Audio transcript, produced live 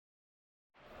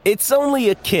It's only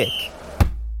a kick,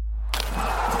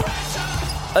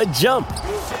 a jump,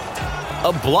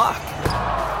 a block.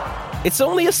 It's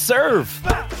only a serve.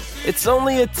 It's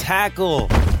only a tackle,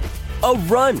 a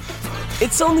run.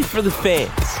 It's only for the fans.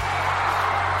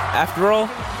 After all,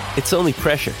 it's only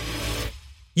pressure.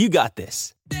 You got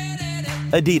this.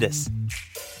 Adidas.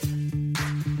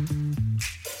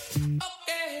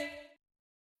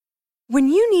 When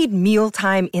you need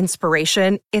mealtime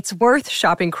inspiration, it's worth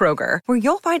shopping Kroger, where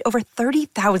you'll find over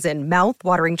 30,000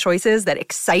 mouth-watering choices that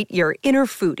excite your inner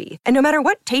foodie. And no matter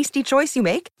what tasty choice you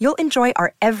make, you'll enjoy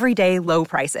our everyday low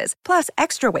prices, plus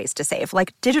extra ways to save,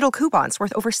 like digital coupons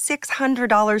worth over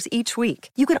 $600 each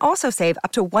week. You can also save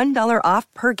up to $1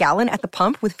 off per gallon at the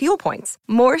pump with fuel points.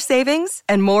 More savings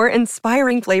and more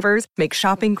inspiring flavors make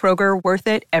shopping Kroger worth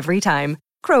it every time.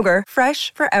 Kroger,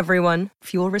 fresh for everyone.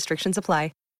 Fuel restrictions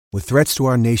apply. With threats to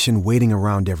our nation waiting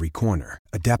around every corner,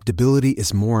 adaptability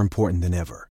is more important than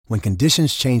ever. When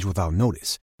conditions change without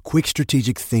notice, quick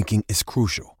strategic thinking is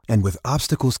crucial. And with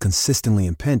obstacles consistently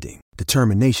impending,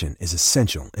 determination is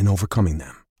essential in overcoming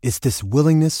them. It's this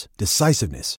willingness,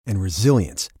 decisiveness, and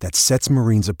resilience that sets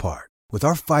Marines apart. With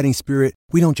our fighting spirit,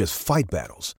 we don't just fight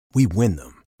battles, we win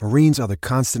them. Marines are the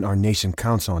constant our nation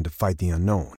counts on to fight the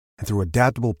unknown. And through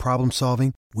adaptable problem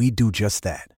solving, we do just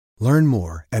that. Learn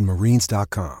more at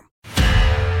marines.com.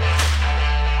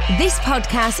 This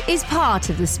podcast is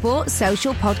part of the Sports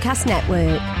Social Podcast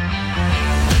Network.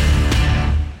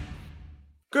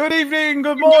 Good evening,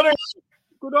 good morning,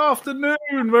 good afternoon,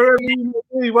 wherever you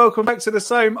may be. Welcome back to the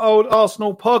Same Old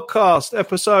Arsenal podcast.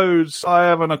 Episodes, I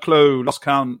haven't a clue. Lost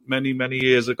count many, many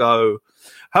years ago.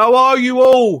 How are you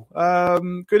all?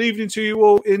 Good evening to you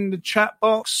all in the chat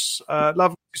box.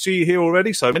 Lovely to see you here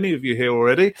already. So many of you here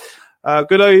already.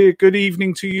 Good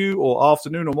evening to you, or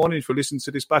afternoon or morning if you're listening to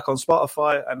this back on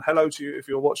Spotify, and hello to you if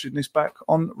you're watching this back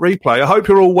on replay. I hope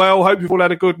you're all well. Hope you've all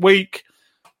had a good week.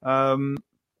 Hope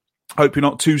you're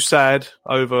not too sad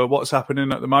over what's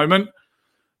happening at the moment.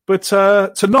 But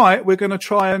tonight we're going to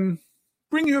try and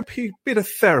bring you a bit of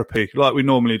therapy like we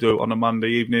normally do on a Monday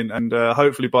evening, and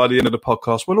hopefully by the end of the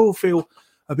podcast we'll all feel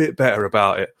a bit better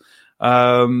about it.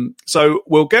 So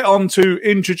we'll get on to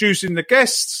introducing the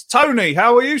guests. Tony,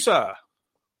 how are you, sir?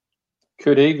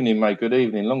 Good evening, mate. Good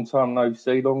evening. Long time no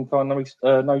see, long time no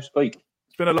speak.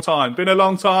 It's been a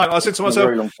long time. I said to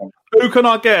myself, who can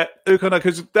I get?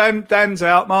 Because Dan's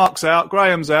out, Mark's out,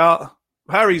 Graham's out,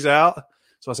 Harry's out.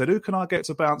 So I said, who can I get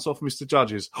to bounce off Mr.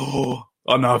 Judges? Oh,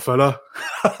 I know, fella.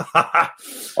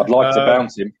 I'd like to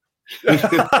bounce him.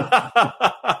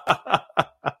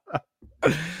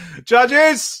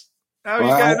 Judges! How are you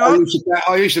getting on?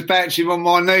 I used to bounce him on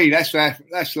my knee. That's like, you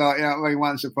know what I mean,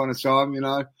 once upon a time, you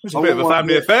know. It's a bit of a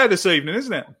family affair this evening,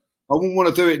 isn't it? I wouldn't want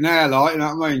to do it now, like, you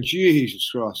know what I mean? Jesus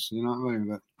Christ, you know what I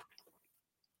mean?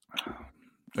 But...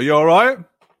 Are you all right?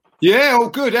 Yeah, all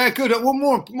good, good. Well,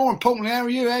 more importantly, how are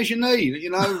you? How's your knee,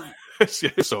 you know?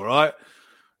 It's all right.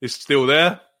 It's still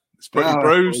there. It's pretty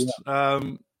bruised. Yeah.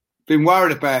 Been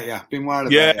worried about you.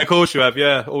 Yeah, of course you have.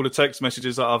 Yeah, all the text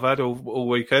messages that I've had all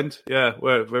weekend. Yeah,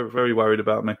 we're very, very worried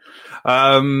about me.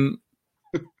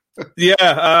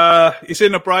 It's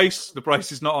in a brace. The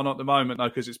brace is not on at the moment though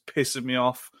because it's pissing me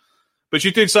off. But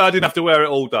you did say I didn't have to wear it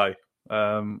all day,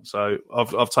 so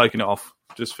I've taken it off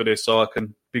just for this, so I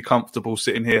can be comfortable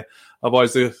sitting here.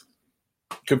 Otherwise, the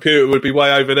computer would be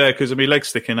way over there because of my legs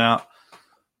sticking out.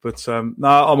 But no,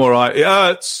 I'm all right. It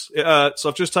hurts.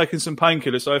 I've just taken some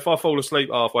painkillers, so if I fall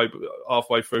asleep halfway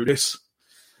through this,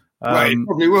 you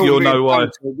probably will. You'll know why.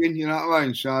 You know what I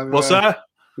mean? So what's that?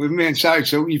 With me and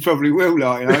Soto, you probably will,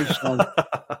 like, you know. So.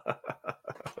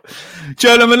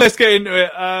 Gentlemen, let's get into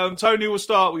it. Tony, we'll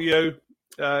start with you.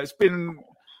 It's been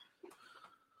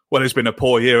a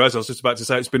poor year, as I was just about to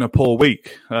say. It's been a poor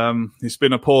week. It's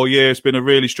been a poor year. It's been a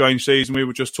really strange season. We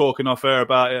were just talking off air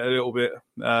about it a little bit.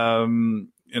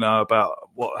 About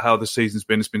how the season's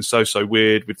been. It's been so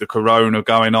weird with the corona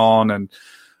going on and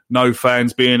no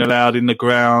fans being allowed in the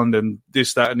ground and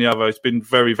this, that, and the other. It's been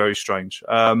very, very strange.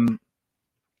 Obviously,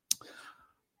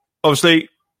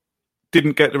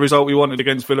 didn't get the result we wanted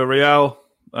against Villarreal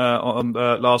on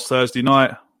last Thursday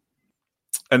night.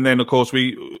 And then, of course,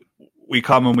 we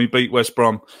come and we beat West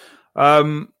Brom,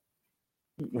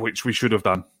 which we should have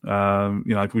done.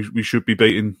 We should be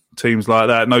beating teams like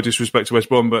that. No disrespect to West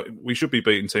Brom, but we should be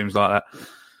beating teams like that.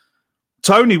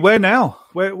 Tony, where now?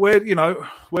 Where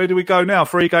do we go now?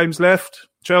 3 games left.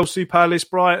 Chelsea, Palace,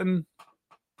 Brighton.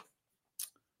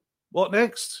 What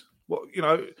next?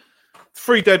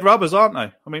 3 dead rubbers, aren't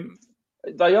they? I mean,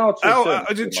 they are.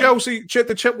 Chelsea.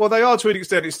 Well, they are to an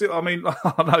extent. It's still. I mean,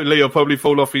 I know Lee will probably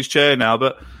fall off his chair now,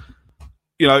 but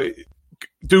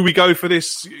do we go for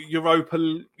this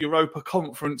Europa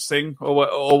Conference thing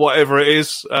or whatever it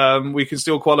is? We can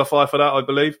still qualify for that, I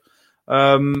believe.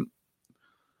 I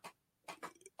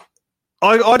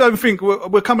don't think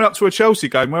we're coming up to a Chelsea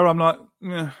game where I'm like,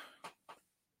 yeah.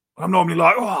 I'm normally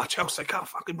like, oh, Chelsea can't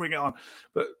fucking bring it on,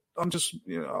 but I'm just,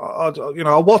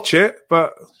 I'll watch it,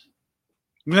 but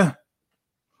yeah.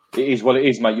 It is what it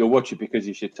is, mate. You'll watch it because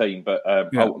it's your team, but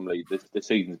ultimately the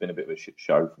season's been a bit of a shit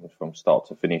show from start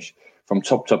to finish. From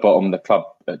top to bottom, the club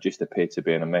just appeared to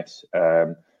be in a mess.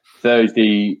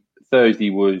 Thursday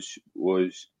was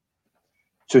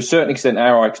to a certain extent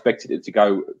how I expected it to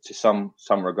go to some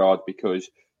regard because,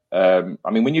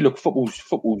 when you look,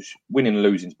 football's winning and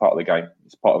losing is part of the game.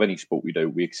 It's part of any sport we do.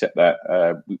 We accept that.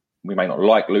 We may not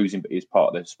like losing, but it's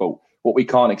part of the sport. What we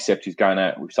can't accept is going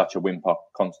out with such a whimper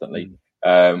constantly.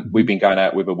 We've been going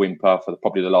out with a whimper for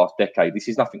probably the last decade. This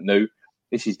is nothing new.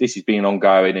 This is being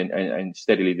ongoing and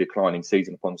steadily declining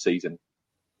season upon season.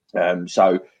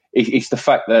 So it's the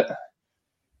fact that,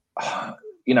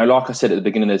 like I said at the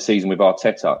beginning of the season with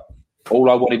Arteta, all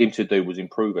I wanted him to do was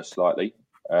improve us slightly,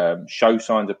 show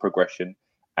signs of progression,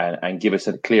 and give us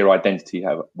a clear identity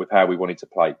with how we wanted to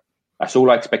play. That's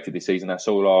all I expected this season. That's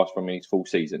all I asked from his full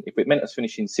season. If it meant us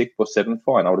finishing 6th or 7th,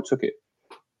 fine, I would have took it.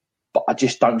 But I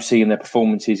just don't see in their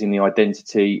performances, in the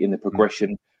identity, in the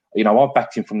progression. I've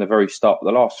backed him from the very start. But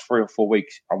the last 3 or 4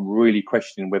 weeks, I'm really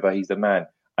questioning whether he's the man.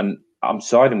 And I'm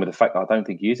siding with the fact that I don't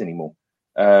think he is anymore.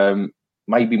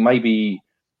 Maybe the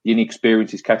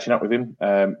inexperience is catching up with him.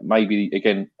 Maybe,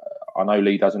 again, I know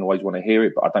Lee doesn't always want to hear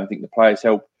it, but I don't think the players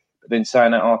help. But then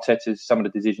saying that Arteta's, some of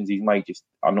the decisions he's made just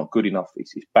are not good enough.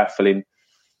 It's baffling.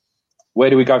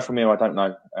 Where do we go from here? I don't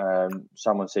know.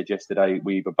 Someone said yesterday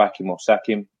we either back him or sack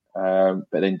him. But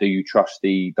then do you trust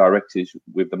the directors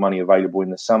with the money available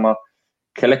in the summer?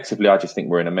 Collectively, I just think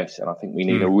we're in a mess. And I think we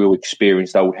need a real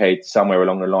experienced old head somewhere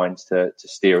along the lines to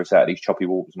steer us out of these choppy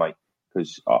waters, mate.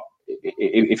 Because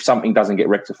if something doesn't get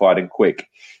rectified and quick,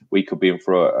 we could be in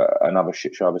for another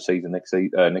shit show of a season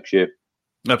next year.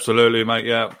 Absolutely, mate.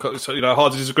 Yeah, so,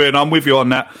 hard to disagree, and I'm with you on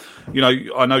that.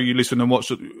 I know you listen and watch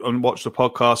the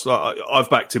podcast. I've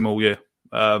backed him all year,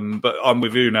 but I'm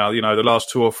with you now. The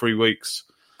last 2 or 3 weeks,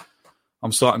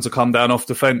 I'm starting to come down off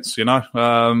the fence.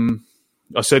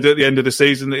 I said at the end of the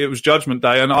season that it was Judgment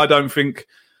Day, and I don't think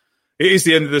it is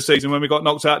the end of the season when we got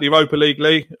knocked out of the Europa League.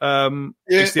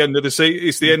 It's the end of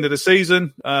the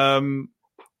season.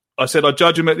 I said I'd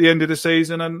judge him at the end of the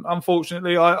season, and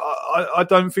unfortunately, I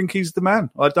don't think he's the man.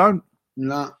 I don't.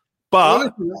 No.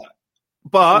 But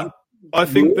I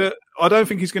think that I don't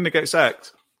think he's going to get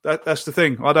sacked. That's the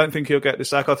thing. I don't think he'll get the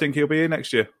sack. I think he'll be here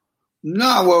next year.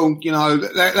 No, well,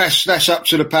 that's up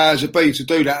to the powers that be to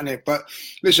do that, isn't it? But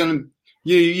listen,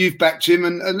 you've backed him,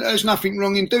 and there's nothing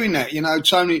wrong in doing that.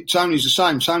 Tony's the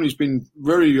same. Tony's been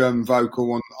very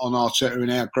vocal on Arteta in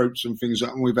our groups and things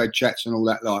like that, and we've had chats and all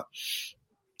that like.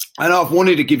 And I've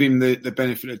wanted to give him the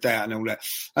benefit of the doubt and all that.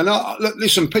 And look,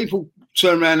 listen, people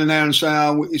turn around now and say,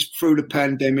 "Oh, it's through the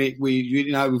pandemic.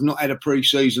 We've not had a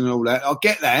pre-season and all that." I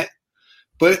get that,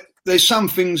 but there's some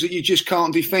things that you just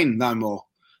can't defend no more.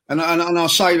 And I'll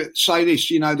say this,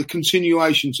 the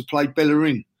continuation to play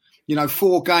Bellerin.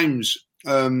 4 games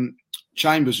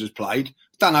Chambers has played,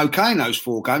 done okay in those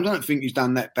 4 games. I don't think he's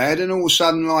done that bad. And all of a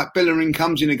sudden, like Bellerin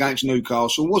comes in against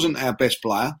Newcastle, wasn't our best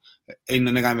player in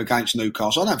the game against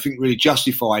Newcastle. I don't think really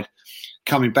justified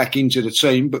coming back into the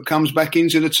team, but comes back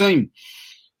into the team.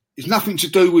 It's nothing to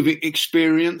do with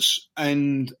experience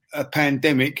and a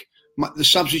pandemic. The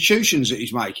substitutions that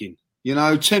he's making.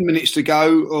 10 minutes to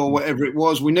go or whatever it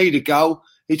was, we need a goal.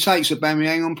 He takes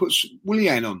Aubameyang and puts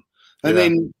Willian on.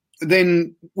 And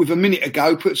then with a minute to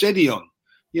go, puts Eddie on.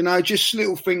 Just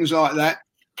little things like that.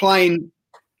 Playing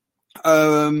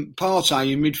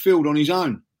Partey in midfield on his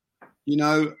own.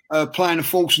 Playing a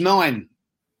false 9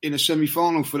 in a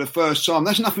semi-final for the first time.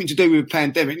 That's nothing to do with a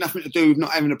pandemic, nothing to do with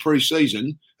not having a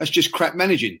pre-season. That's just crap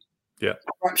managing. Yeah.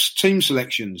 Perhaps team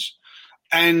selections.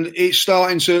 And it's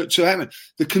starting to happen.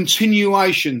 The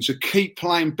continuation to keep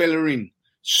playing Bellerin,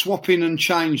 swapping and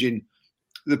changing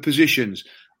the positions.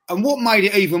 And what made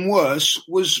it even worse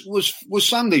was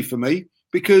Sunday for me,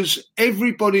 because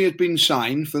everybody had been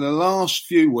saying for the last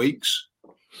few weeks,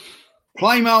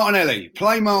 play Martinelli,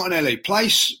 play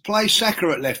Saka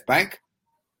at left back.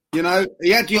 He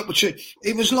had the opportunity.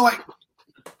 It was like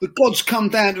the gods come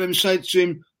down to him and said to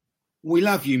him, "We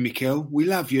love you, Mikel. We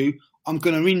love you. I'm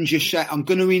going to injure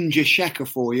Xhaka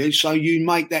for you, so you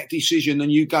make that decision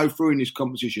and you go through in this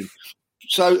competition."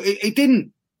 So he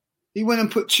didn't. He went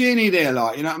and put Tierney there,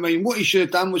 What he should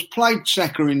have done was played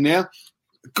Saka in there,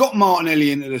 got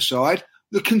Martinelli into the side,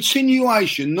 the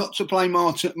continuation not to play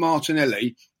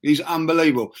Martinelli is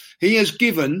unbelievable. He has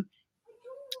given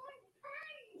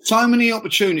so many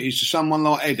opportunities to someone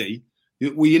like Eddie,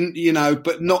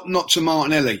 but not to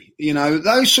Martinelli.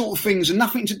 Those sort of things are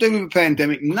nothing to do with a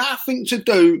pandemic, nothing to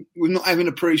do with not having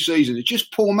a pre-season. It's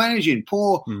just poor managing,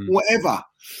 poor whatever.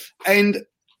 And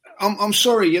I'm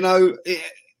sorry, I've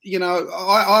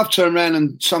turned around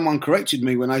and someone corrected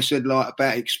me when they said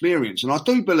about experience, and I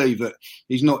do believe that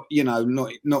he's not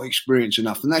experienced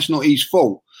enough, and that's not his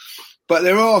fault. But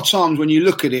there are times when you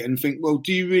look at it and think, well,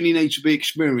 do you really need to be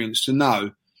experienced to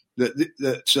know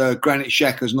that Granit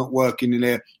Xhaka's not working in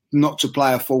there, not to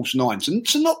play a false nine, to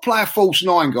not play a false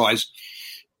nine, guys,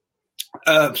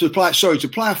 to play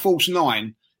a false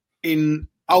nine in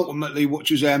ultimately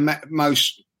what was our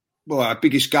our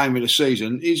biggest game of the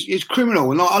season is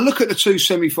criminal. And I look at the two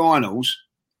semi-finals,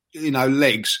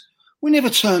 legs. We never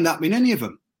turned up in any of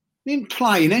them. We didn't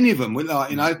play in any of them.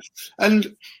 And I'm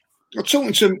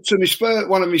talking to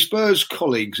one of my Spurs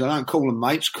colleagues. I don't call them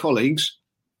mates, colleagues.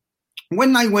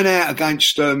 When they went out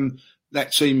against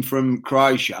that team from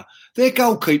Croatia, their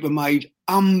goalkeeper made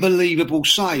unbelievable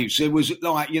saves. There was it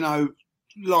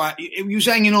was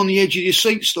hanging on the edge of your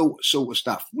seat sort of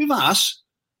stuff. With us,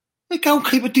 the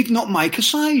goalkeeper did not make a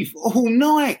save all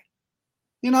night.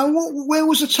 Where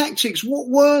was the tactics? What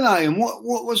were they? And what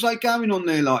was they going on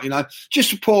there like?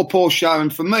 Just a poor show.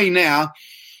 And for me now,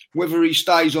 whether he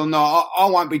stays or not, I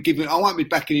won't be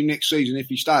backing him next season if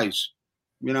he stays.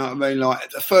 You know what I mean? Like,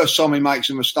 the first time he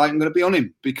makes a mistake, I'm going to be on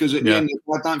him because at the end,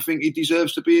 I don't think he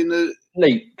deserves to be in the...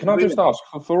 Lee, can I just ask,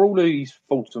 for all these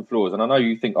faults and flaws, and I know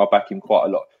you think I back him quite a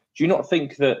lot, do you not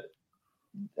think that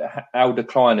our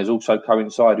decline has also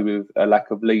coincided with a lack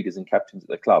of leaders and captains at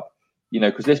the club?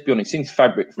 Because let's be honest, since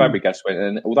Fabregas went,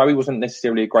 and although he wasn't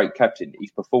necessarily a great captain, his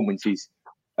performances,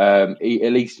 he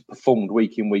at least performed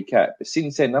week in, week out. But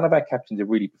since then, none of our captains have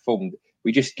really performed.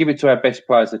 We just give it to our best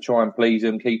players to try and please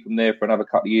them, keep them there for another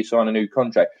couple of years, sign a new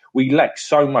contract. We lack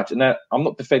so much. And now, I'm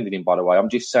not defending him, by the way. I'm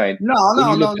just saying,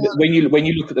 when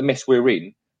you look at the mess we're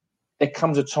in, there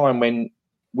comes a time when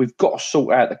we've got to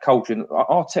sort out the culture. And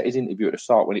Arteta's interview at the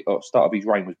start of his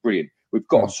reign was brilliant. We've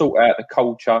got to sort out the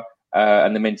culture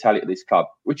and the mentality of this club,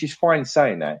 which is fine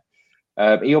saying that.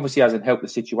 He obviously hasn't helped the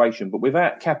situation, but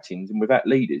without captains and without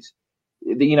leaders,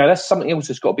 that's something else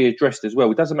that's got to be addressed as well.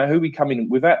 It doesn't matter who we come in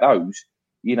without those,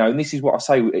 and this is what I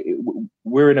say,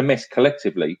 we're in a mess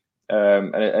collectively.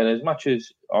 And as much as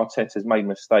Arteta has made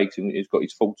mistakes and has got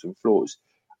his faults and flaws,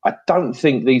 I don't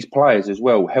think these players as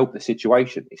well help the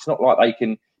situation. It's not like they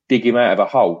can dig him out of a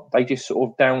hole. They just sort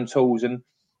of down tools and,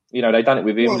 they've done it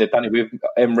with him, they've done it with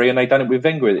Emery, and they've done it with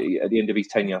Wenger at the end of his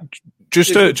tenure.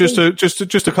 Just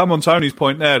to come on Tony's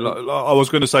point there, like I was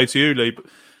going to say to you, Lee,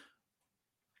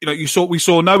 we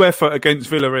saw no effort against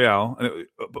Villarreal, and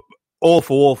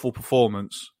awful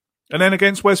performance, and then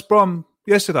against West Brom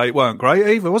yesterday, it weren't great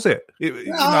either, was it? It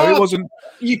wasn't.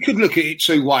 You could look at it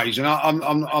two ways, and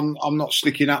I'm not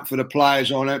sticking up for the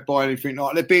players on it by anything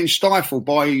like. They're being stifled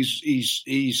by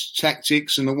his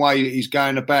tactics and the way that he's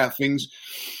going about things.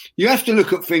 You have to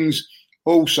look at things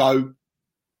also.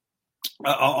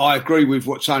 I agree with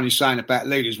what Tony's saying about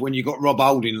leaders. When you've got Rob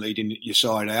Holding leading your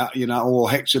side out, or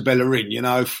Hector Bellerin,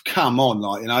 come on,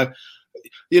 like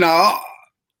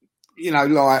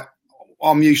like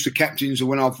I'm used to captains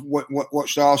when I've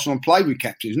watched Arsenal and played with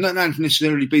captains. Not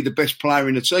necessarily be the best player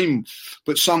in the team,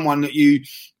 but someone that you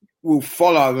will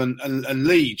follow and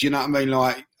lead. You know what I mean?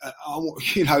 Like,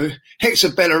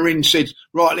 Hector Bellerin said,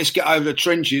 right, let's get over the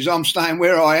trenches. I'm staying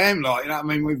where I am, like,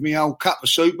 with my old cup of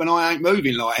soup, and I ain't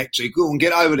moving like Hector. Go and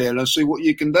get over there and see what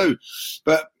you can do.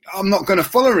 But I'm not going to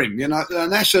follow him, and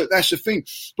that's the thing.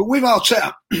 But with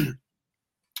Arteta,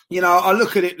 I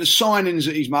look at it, the signings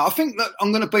that he's made. I think that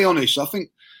I'm going to be honest. I think,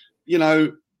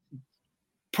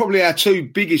 probably our two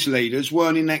biggest leaders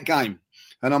weren't in that game,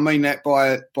 and I mean that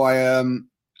by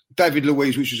David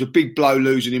Luiz, which was a big blow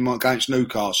losing him against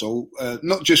Newcastle,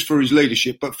 not just for his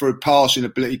leadership, but for passing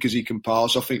ability because he can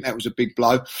pass. I think that was a big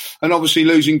blow. And obviously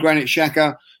losing Granit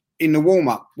Xhaka in the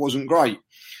warm-up wasn't great.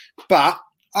 But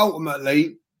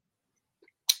ultimately,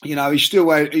 he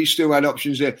still had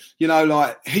options there.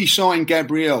 Like he signed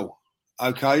Gabriel,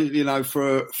 okay,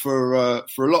 for a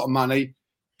lot of money.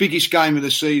 Biggest game of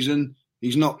the season,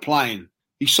 he's not playing.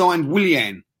 He signed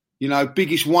Willian,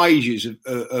 biggest wages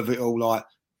of it all, like,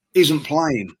 isn't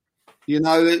playing.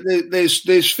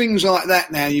 There's things like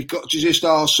that now. You've got to just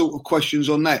ask sort of questions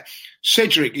on that.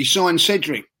 Cedric, he signed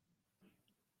Cedric.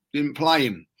 didn't play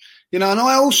him. You know, and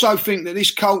I also think that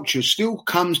this culture still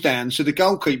comes down to the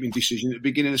goalkeeping decision at the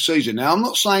beginning of the season. Now, I'm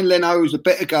not saying Leno is a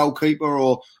better goalkeeper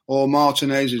or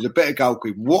Martinez is a better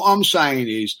goalkeeper. What I'm saying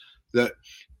is that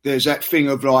there's that thing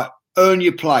of like, earn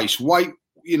your place, wait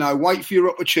for your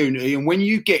opportunity, and when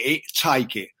you get it,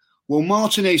 take it. Well,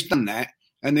 Martinez done that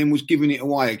and then was giving it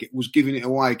away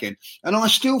again. And I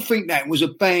still think that was a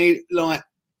bad, like,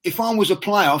 if I was a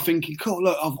player, thinking, God,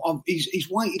 look, he's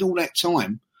waited all that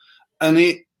time and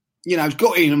he's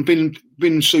got in and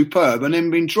been superb and then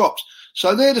been dropped.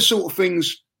 So they're the sort of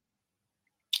things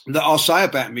that I'll say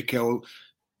about Mikel.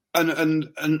 And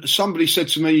somebody said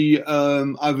to me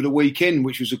over the weekend,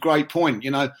 which was a great point,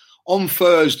 on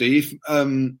Thursday, if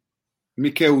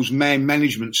Mikel's man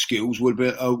management skills were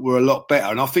a lot better.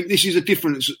 And I think this is a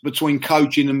difference between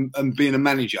coaching and being a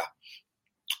manager.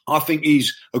 I think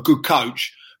he's a good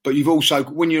coach, but you've also,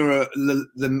 when you're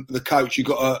the coach,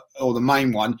 or the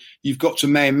main one, you've got to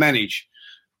man manage.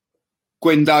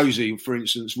 Guendouzi, for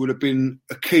instance, would have been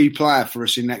a key player for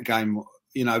us in that game,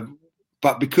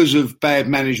 but because of bad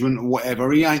management or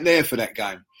whatever, he ain't there for that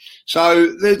game.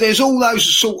 So there's all those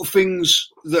sort of things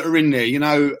that are in there,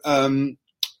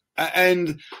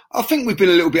 and I think we've been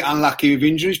a little bit unlucky with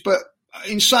injuries, but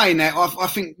in saying that, I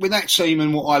think with that team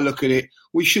and what I look at it,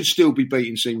 we should still be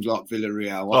beating teams like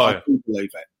Villarreal. I do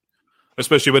believe that.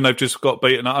 Especially when they've just got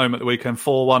beaten at home at the weekend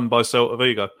 4-1 by Celta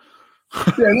Vigo.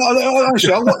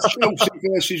 Honestly, I watched Chelsea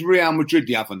versus Real Madrid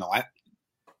the other night,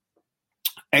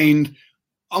 and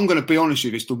I'm going to be honest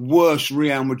with you, it's the worst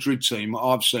Real Madrid team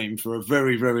I've seen for a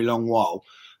very, very long while.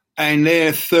 And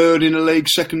they're third in the league,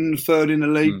 third in the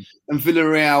league, and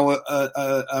Villarreal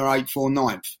are 8th or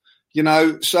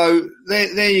 9th. So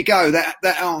there you go.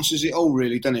 That answers it all,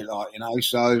 really, doesn't it?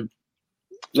 So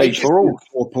for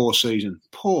all poor season,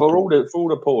 for all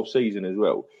the poor season as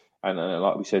well, and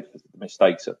like we said, the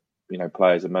mistakes that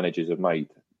players and managers have made.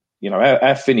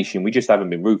 Our finishing, we just haven't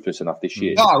been ruthless enough this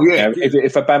year. Oh yeah.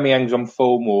 If Aubameyang's on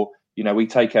form, or we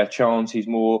take our chances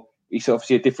more. It's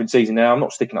obviously a different season now. I'm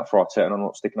not sticking up for Arteta and I'm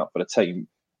not sticking up for the team.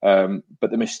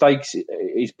 But the mistakes,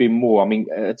 it's been more. I mean,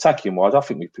 attacking-wise, I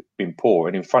think we've been poor.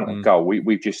 And in front of goal,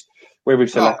 we've just, whether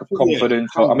it's a lack of confidence.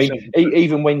 Yeah, I mean,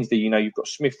 even Wednesday, you've got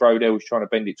Smith Rowe who's trying to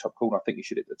bend it top corner. I think he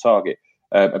should hit the target.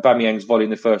 Aubameyang's volley in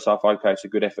the first half, okay, it's a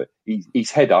good effort. His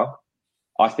header,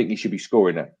 I think he should be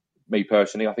scoring that. Me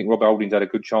personally, I think Rob Holding's had a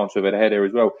good chance with a header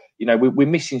as well. We're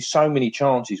missing so many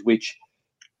chances, which...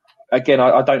 Again,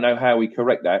 I don't know how we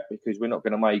correct that because we're not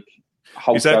going to make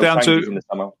wholesale changes in the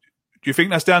summer. Do you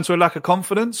think that's down to a lack of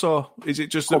confidence, or is it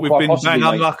just that we've been bang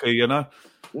unlucky? No,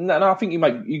 I think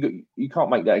you can't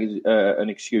make that an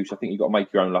excuse. I think you've got to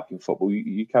make your own luck in football.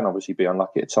 You can obviously be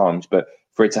unlucky at times, but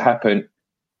for it to happen,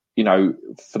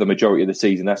 for the majority of the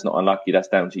season, that's not unlucky. That's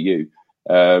down to you.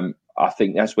 I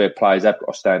think that's where players have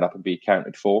got to stand up and be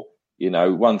accounted for.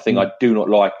 One thing I do not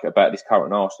like about this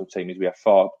current Arsenal team is we have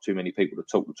far too many people to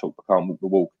talk, but can't walk the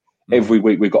walk. Every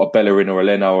week we've got a Bellerin or a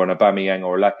Leno or an Aubameyang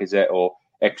or a Lacazette or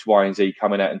X, Y and Z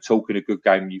coming out and talking a good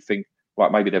game. And you think,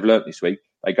 right, maybe they've learnt this week.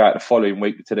 They go out the following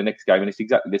week to the next game and it's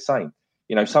exactly the same.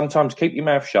 Sometimes keep your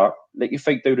mouth shut, let your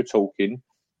feet do the talking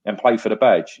and play for the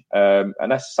badge. And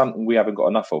that's something we haven't got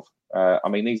enough of.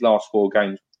 These last 4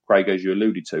 games, Craig, as you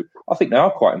alluded to, I think they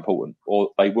are quite important,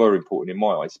 or they were important in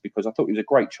my eyes, because I thought it was a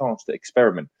great chance to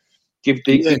experiment. Give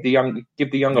the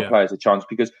younger players a chance,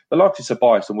 because the likes of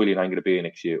Ceballos and Willian ain't going to be here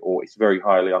next year, or it's very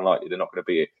highly unlikely they're not going to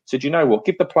be here. So do you know what?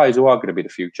 Give the players who are going to be the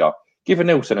future. Give a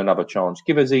Nilsson another chance.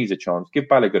 Give Aziz a chance. Give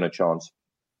Balogun a chance.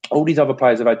 All these other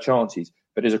players have had chances,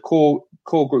 but there's a core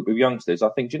group of youngsters. I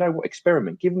think, do you know what?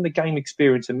 Experiment. Give them the game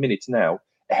experience and minutes now,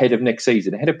 ahead of next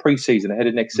season, ahead of pre-season, ahead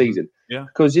of next season. Yeah.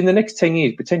 Because in the next 10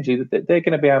 years, potentially, they're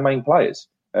going to be our main players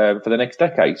for the next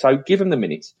decade. So give them the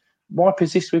minutes. Why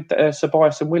persist with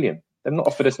Ceballos and William? They've not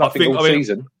offered us nothing all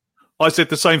season. I said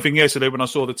the same thing yesterday when I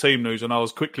saw the team news, and I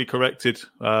was quickly corrected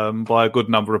by a good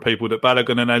number of people that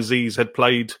Balogun and Aziz had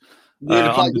played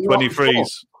under 23s.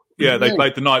 Yeah, they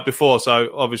played the night before,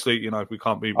 so obviously, we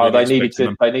can't be. Really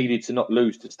they needed to not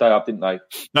lose to stay up, didn't they?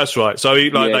 That's right. So they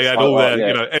had all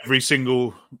their, every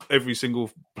single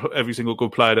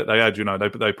good player that they had.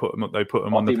 They put them on the pitch.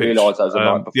 I didn't realise that was the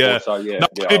night before. So I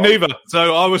didn't either.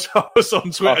 So I was on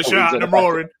Twitter shouting and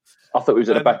roaring. I thought it was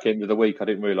at the back end of the week. I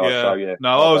didn't realise. Yeah. No,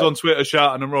 I was on Twitter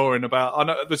shouting and roaring about. I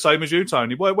know the same as you,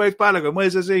 Tony. Where's Balogun?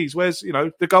 Where's Aziz? Where's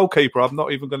the goalkeeper? I'm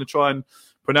not even going to try and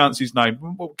pronounce his name.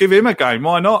 Well, give him a game.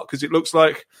 Why not? Because it looks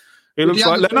like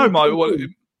Leno might.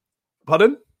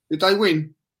 Pardon? Did they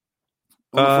win?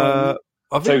 2-2.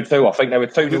 I think they were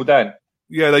 2-0 down.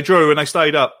 Yeah, they drew and they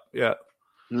stayed up. Yeah.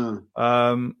 No.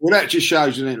 Well, that just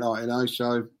shows, isn't it?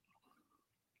 So.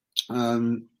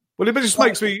 Well, it just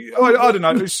makes me. I don't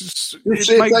know. It makes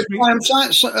me.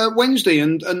 Wednesday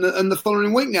and the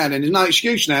following week now. Then there's no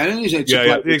excuse now, is it?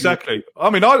 Yeah, exactly. I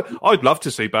mean, I'd love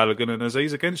to see Balogun and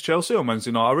Aziz against Chelsea on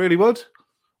Wednesday night. I really would.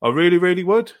 I really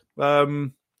would.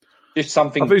 Just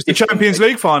something. I think it's the Champions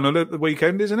League final at the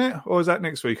weekend, isn't it? Or is that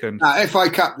next weekend?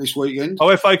 FA Cup this weekend.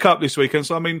 Oh, FA Cup this weekend.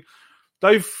 So I mean,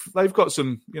 they've got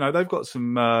some,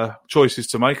 choices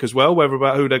to make as well, whether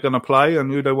about who they're going to play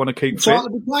and who they want to keep fit. Good time to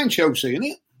be playing Chelsea, isn't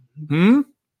it?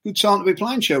 Good time to be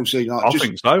playing Chelsea. I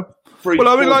think so. Well,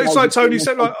 I mean, like Tony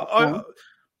said, like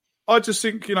I just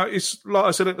think, it's like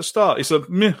I said at the start, it's a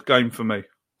meh game for me.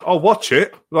 I'll watch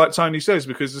it, like Tony says,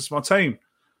 because it's my team.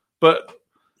 But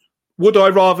would I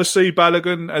rather see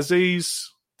Balogun, Aziz,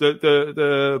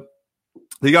 the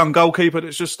young goalkeeper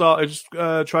that's just started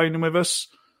training with us?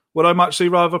 Would I much see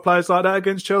rather players like that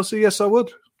against Chelsea? Yes, I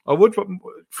would. I would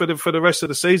for the rest of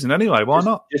the season anyway. Why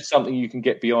not? Just something you can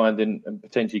get behind and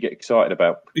potentially get excited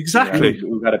about. Exactly.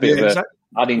 We've had a bit of an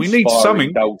uninspiring we need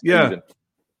something. Season.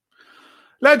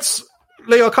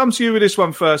 Lee, I'll come to you with this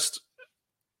one first.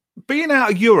 Being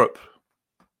out of Europe,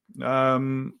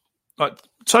 like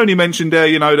Tony mentioned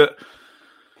there, that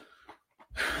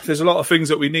there's a lot of things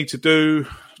that we need to do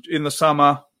in the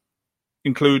summer,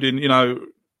 including,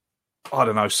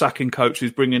 sacking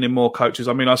coaches, bringing in more coaches.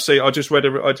 I mean, just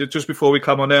before we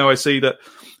come on now, I see that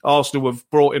Arsenal have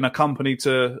brought in a company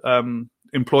to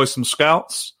employ some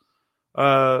scouts.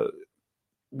 One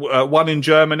in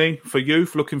Germany for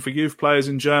youth, looking for youth players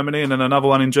in Germany, and then another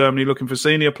one in Germany looking for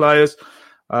senior players.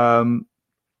 One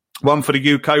for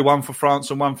the UK, one for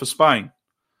France, and one for Spain.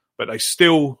 But they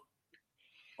still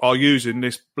are using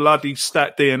this bloody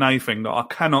stat DNA thing that I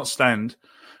cannot stand.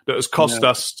 That has cost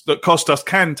us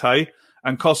Kante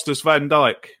and cost us Van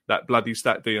Dijk, that bloody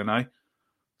stat DNA.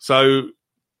 So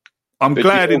I'm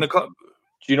glad do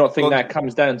you not think that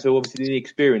comes down to obviously the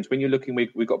experience? When you're looking,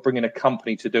 we've got to bring in a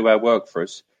company to do our work for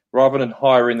us rather than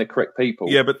hiring the correct people.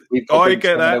 Yeah, but I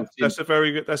get that. That's a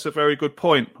very good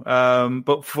point.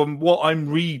 But from what I'm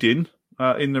reading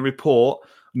in the report,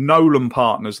 Nolan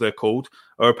Partners, they're called,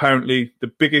 are apparently the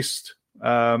biggest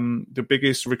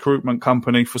recruitment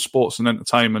company for sports and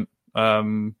entertainment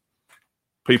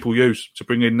people use to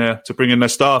bring in their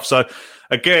staff. So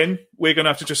again, we're going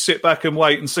to have to just sit back and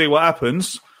wait and see what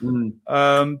happens.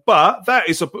 But that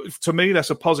is to me that's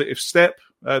a positive step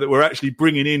that we're actually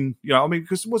bringing in.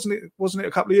 Because wasn't it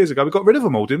a couple of years ago we got rid of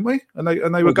them all, didn't we? And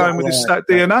they were going with this stat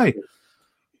DNA.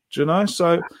 Do you know?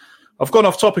 So I've gone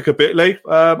off topic a bit, Lee.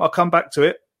 I'll come back to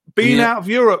it. Being out of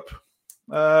Europe,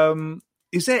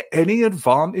 is there any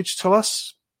advantage to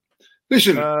us?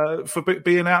 Listen, for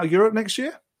being out of Europe next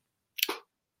year?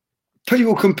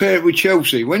 People compare it with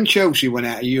Chelsea. When Chelsea went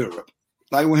out of Europe,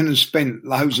 they went and spent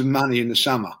loads of money in the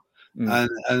summer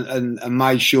and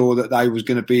made sure that they was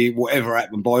going to be, whatever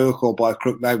happened, by hook or by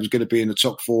crook, they was going to be in the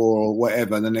top four or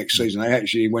whatever the next season. They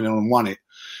actually went on and won it.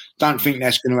 Don't think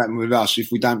that's going to happen with us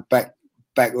if we don't back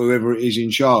whoever it is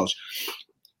in charge.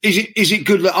 Is it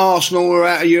good that Arsenal are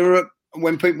out of Europe?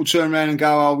 When people turn around and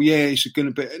go, "Oh yeah, it's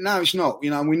going to be," no, it's not. We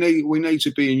need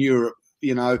to be in Europe.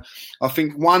 I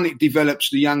think it develops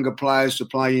the younger players to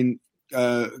play in,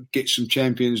 get some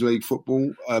Champions League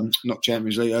football, not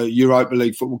Champions League, Europa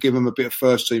League football, give them a bit of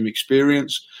first team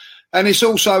experience, and it's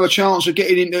also a chance of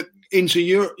getting into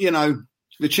Europe,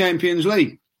 the Champions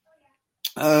League.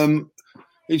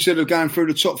 Instead of going through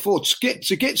the top four, to get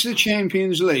to the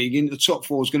Champions League into the top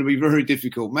four is going to be very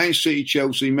difficult. Man City,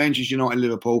 Chelsea, Manchester United,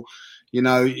 Liverpool.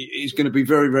 It's going to be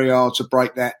very, very hard to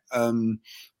break that.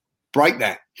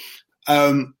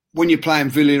 When you're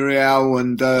playing Villarreal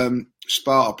and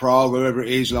Sparta Prague, wherever it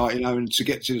is, and to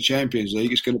get to the Champions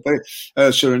League, it's going to be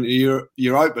the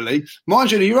Europa League.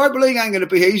 Mind you, the Europa League ain't going to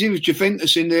be easy with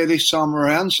Juventus in there this time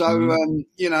around. So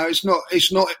it's not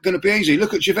going to be easy.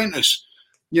 Look at Juventus.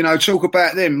 Talk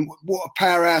about them. What a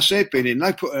powerhouse they've been in.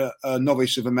 They put a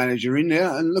novice of a manager in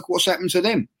there, and look what's happened to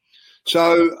them.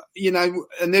 So,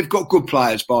 and they've got good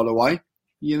players, by the way.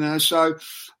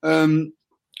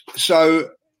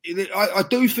 I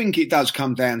do think it does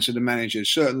come down to the managers,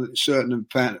 certain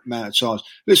amount of times.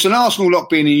 Listen, Arsenal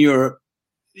not being in Europe,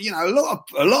 a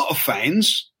lot of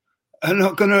fans are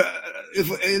not going to.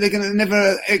 They're going to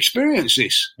never experience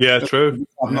this. Yeah, true.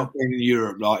 I've not been in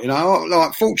Europe,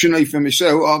 fortunately for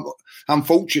myself,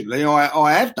 unfortunately,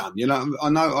 I have done. I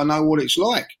know what it's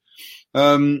like.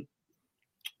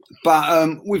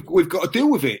 But we've got to deal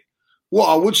with it. What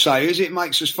I would say is it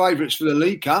makes us favourites for the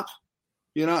League Cup.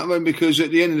 You know what I mean? Because at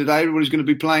the end of the day, everybody's going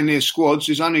to be playing their squads.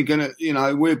 It's only going to,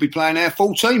 we'll be playing our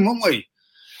full team, won't we?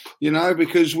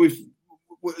 Because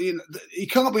he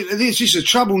can't be. This is the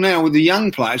trouble now with the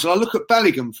young players. I look at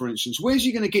Bellingham, for instance. Where's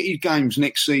he going to get his games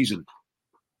next season?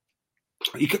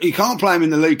 He can't play him in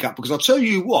the League Cup because I'll tell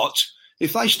you what,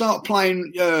 if they start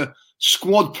playing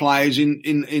squad players in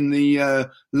the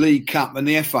League Cup and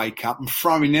the FA Cup and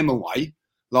throwing them away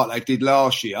like they did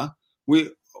last year,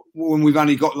 when we've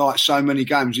only got like so many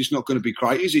games, it's not going to be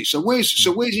great, is it? So where's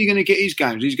he going to get his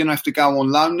games? He's going to have to go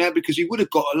on loan now because he would have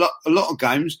got a lot of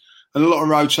games and a lot of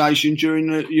rotation during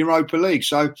the Europa League.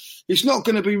 So it's not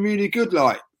going to be really good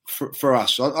like for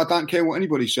us. I don't care what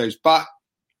anybody says, but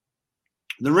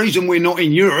the reason we're not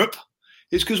in Europe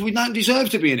is because we don't deserve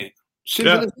to be in it.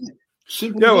 Simple as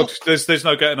that. Well, there's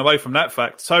no getting away from that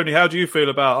fact. Tony, how do you feel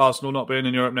about Arsenal not being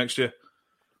in Europe next year?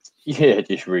 Yeah,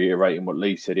 just reiterating what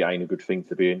Lee said, it ain't a good thing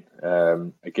to be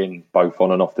in. Again, both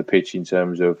on and off the pitch in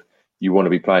terms of you want to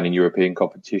be playing in European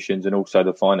competitions and also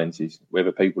the finances,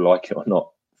 whether people like it or not.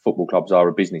 Football clubs are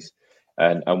a business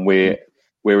and we're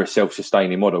a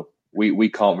self-sustaining model. We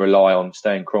can't rely on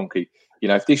staying cronky. You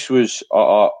know, if this was,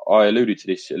 I alluded to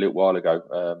this a little while ago,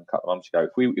 a couple of months ago.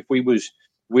 If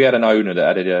we had an owner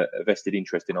that had a vested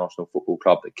interest in Arsenal Football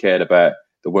Club that cared about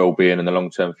the well-being and the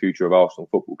long-term future of Arsenal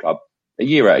Football Club, a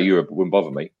year out of Europe wouldn't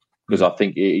bother me because I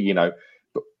think,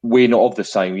 but we're not of the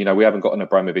same. You know, we haven't got an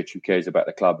Abramovich who cares about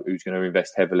the club, who's going to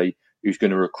invest heavily, who's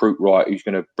going to recruit right, who's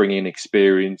going to bring in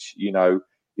experience. You know,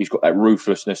 he's got that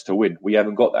ruthlessness to win. We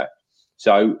haven't got that.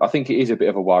 So I think it is a bit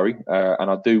of a worry. And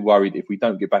I do worry that if we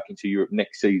don't get back into Europe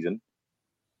next season,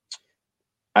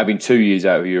 having 2 years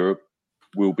out of Europe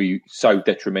will be so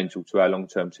detrimental to our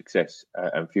long-term success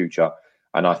and future.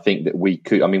 And I think that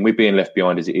we're being left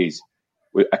behind as it is.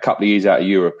 A couple of years out of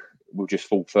Europe, we'll just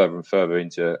fall further and further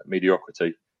into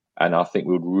mediocrity. And I think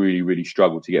we'll really, really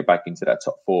struggle to get back into that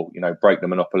top four, break the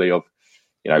monopoly of,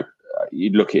 you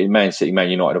look at Man City, Man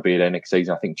United will be there next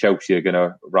season. I think Chelsea are going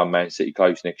to run Man City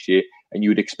close next year. And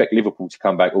you would expect Liverpool to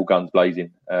come back all guns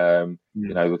blazing,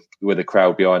 with the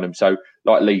crowd behind them. So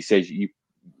like Lee says, if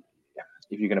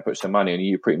you're going to put some money on it,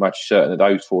 you're pretty much certain that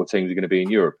those four teams are going to be in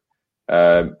Europe.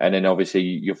 And then obviously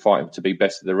you're fighting to be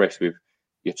best of the rest with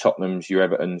your Tottenhams, your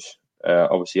Evertons,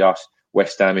 obviously us,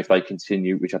 West Ham, if they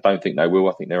continue, which I don't think they will.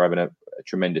 I think they're having a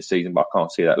tremendous season, but I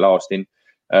can't see that lasting.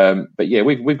 But yeah,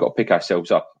 we've got to pick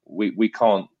ourselves up. We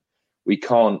can't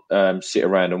sit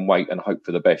around and wait and hope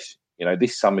for the best.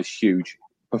 This summer's huge.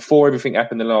 Before everything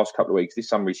happened in the last couple of weeks, this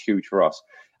summer is huge for us.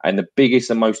 And the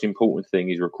biggest and most important thing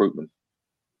is recruitment.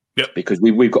 Yep. Because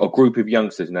we've got a group of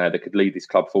youngsters now that could lead this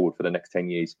club forward for the next 10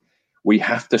 years. We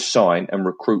have to sign and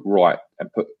recruit right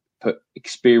and put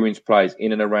experienced players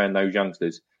in and around those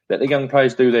youngsters. Let the young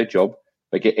players do their job.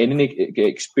 They get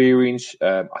experience.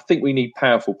 I think we need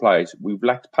powerful players. We've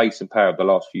lacked pace and power the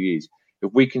last few years.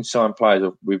 If we can sign players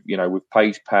with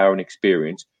pace, power, and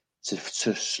experience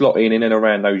to slot in and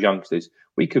around those youngsters,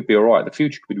 we could be all right. The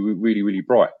future could be really, really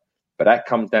bright. But that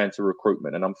comes down to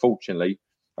recruitment. And unfortunately,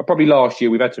 probably last year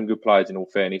we've had some good players. In all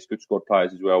fairness, good squad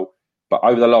players as well. But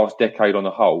over the last decade on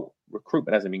the whole,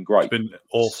 recruitment hasn't been great. It's been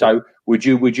awful. So would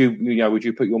you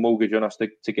put your mortgage on us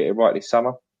to get it right this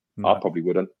summer? No. I probably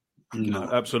wouldn't. No,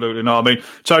 absolutely not. I mean,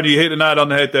 Tony, you hit the nail on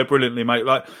the head there brilliantly, mate.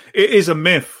 Like, it is a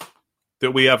myth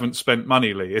that we haven't spent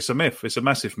money, Lee. It's a myth. It's a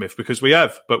massive myth because we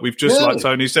have. But we've just, like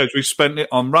Tony says, we've spent it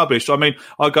on rubbish. I mean,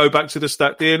 I go back to the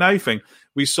Stat DNA thing.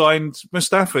 We signed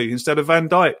Mustafi instead of Van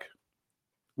Dijk.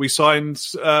 We signed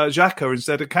Xhaka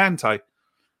instead of Kante.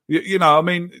 I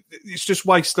mean, it's just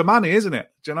waste of money, isn't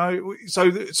it?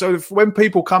 So when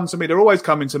people come to me, they're always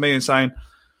coming to me and saying,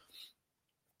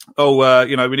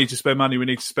 we need to spend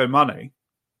money.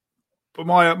 But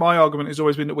my argument has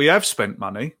always been that we have spent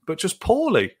money, but just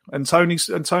poorly. And Tony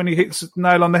hits the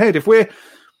nail on the head.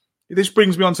 This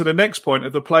brings me on to the next point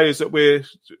of the players that we're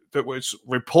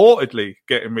reportedly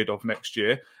getting rid of next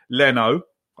year. Leno,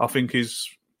 I think, is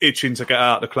itching to get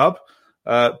out of the club.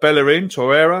 Bellerin,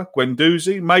 Torreira,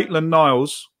 Guendouzi,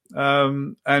 Maitland-Niles,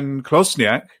 and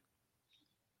Klosniak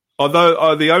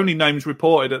are the only names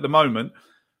reported at the moment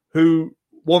who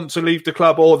want to leave the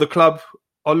club or the club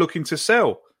are looking to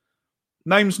sell.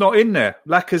 Names not in there.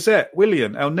 Lacazette,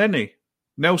 Willian, El Neni,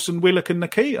 Nelson, Willock and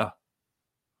Nikita.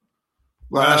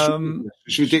 Well,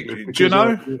 it's ridiculous. Do you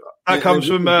know? That comes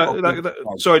from...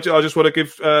 sorry, I just want to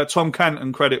give Tom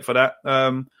Canton credit for that.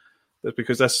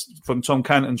 Because that's from Tom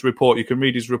Canton's report. You can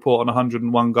read his report on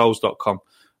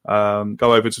 101goals.com.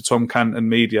 Go over to Tom Canton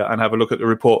Media and have a look at the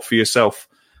report for yourself.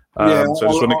 So I just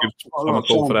want to give Tom a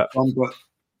call for that.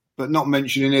 But not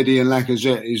mentioning Eddie and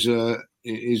Lacazette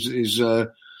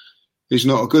is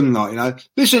not a good one.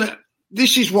 Listen,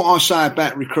 this is what I say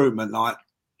about recruitment. Like,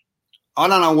 I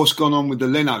don't know what's gone on with the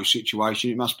Leno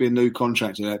situation. It must be a new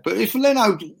contract there. But if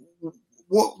Leno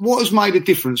what has made a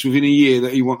difference within a year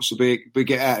that he wants to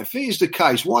get out? If it is the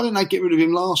case, why didn't they get rid of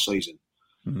him last season?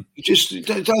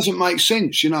 It doesn't make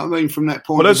sense, you know what I mean, from that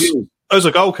point of view. As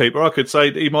a goalkeeper, I could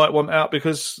say he might want out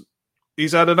because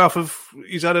he's had enough of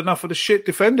the shit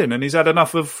defending, and he's had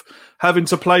enough of having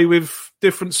to play with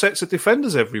different sets of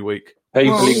defenders every week.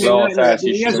 People in glass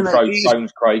houses shouldn't throw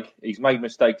stones, Craig. He's made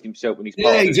mistakes himself when he's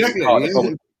part of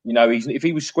exactly. You know, if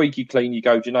he was squeaky clean, you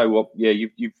go, do you know what? Yeah,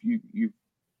 you've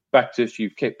backed us.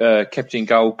 You've kept in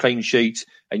goal, clean sheets,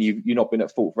 and you've not been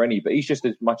at fault for any. But he's just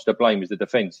as much to blame as the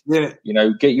defence. Yeah. You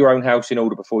know, get your own house in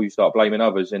order before you start blaming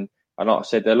others. And like I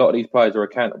said, a lot of these players are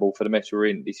accountable for the mess we're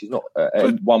in. This is not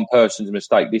one person's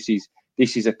mistake. This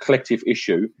is a collective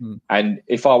issue. And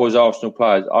if I was Arsenal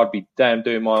players, I'd be damn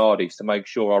doing my hardest to make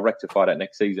sure I rectify that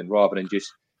next season, rather than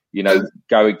just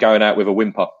going out with a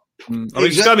whimper. I mean,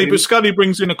 Scuddy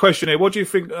brings in a question here. What do you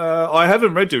think? I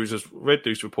haven't read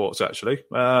these reports, actually.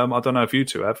 I don't know if you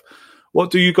two have.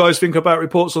 What do you guys think about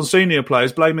reports on senior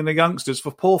players blaming the youngsters for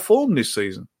poor form this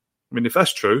season? I mean, if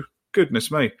that's true,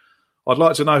 goodness me. I'd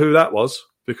like to know who that was,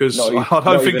 because I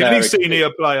don't think any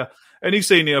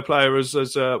senior player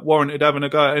has warranted having a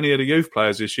go at any of the youth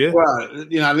players this year. Well,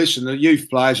 you know, listen, the youth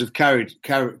players have carried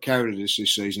us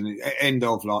this season. End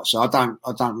of, like, so I don't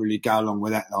really go along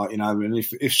with that, like, you know. And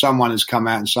if someone has come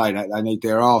out and say that, they need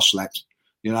their arse slapped.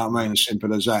 You know what I mean? As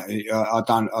simple as that.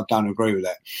 I don't agree with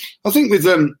that. I think with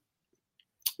the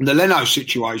Leno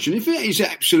situation, if it is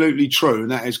absolutely true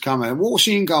and that has come out, what's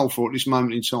he in goal for at this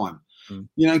moment in time?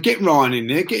 You know, get Ryan in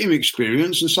there, get him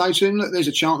experience, and say to him, look, there's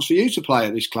a chance for you to play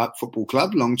at this football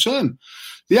club long term.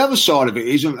 The other side of it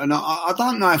is, and I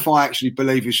don't know if I actually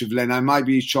believe this with Leno,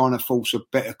 maybe he's trying to force a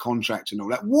better contract and all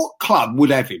that. What club would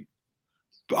have him?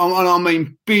 And I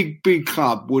mean, big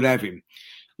club would have him.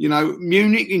 You know,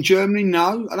 Munich in Germany,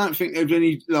 no. I don't think there's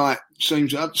any,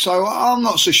 seems. So I'm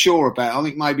not so sure about it. I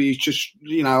think maybe he's just,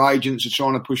 you know, agents are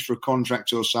trying to push for a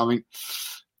contract or something.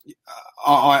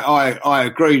 I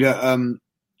agree that,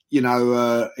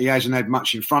 he hasn't had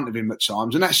much in front of him at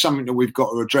times, and that's something that we've got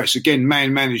to address. Again,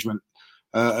 man management,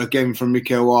 again from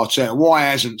Mikel Arteta. Why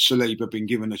hasn't Saliba been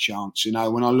given a chance? You know,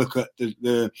 when I look at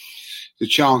the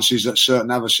chances that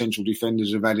certain other central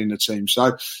defenders have had in the team.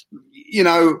 So, you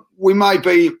know, we may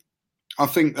be, I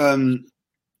think,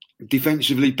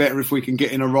 defensively better if we can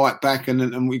get in a right back,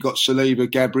 and we got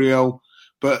Saliba, Gabriel,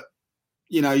 but.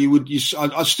 You know,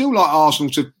 I'd still like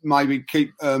Arsenal to maybe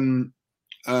keep David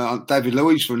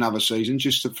Luiz for another season,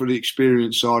 just for the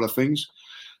experience side of things.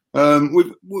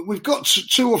 We've got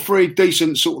 2 or 3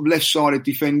 decent sort of left-sided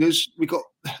defenders. We've got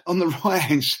on the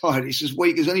right-hand side, it's as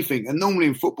weak as anything. And normally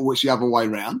in football, it's the other way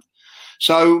round.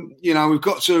 So, you know, we've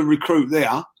got to recruit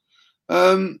there.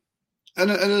 And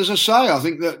as I say, I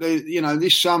think that,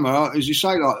 this summer, as you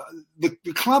say, like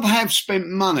the club have spent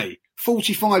money,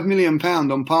 £45 million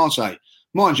on Partey.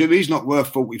 Mind you, he's not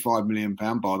worth £45 million,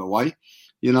 by the way.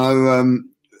 You know,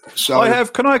 so I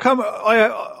have. Can I come?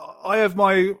 I have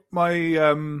my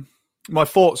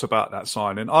thoughts about that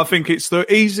signing. I think it's the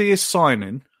easiest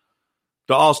signing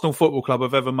that Arsenal Football Club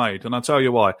have ever made, and I'll tell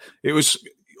you why. It was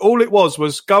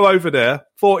go over there,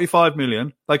 45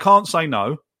 million. They can't say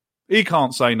no. He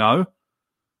can't say no,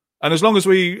 and as long as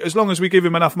we give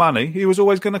him enough money, he was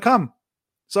always going to come.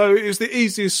 So it was the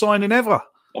easiest signing ever.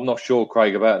 I'm not sure,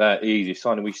 Craig, about that easy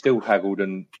signing. We still haggled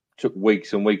and took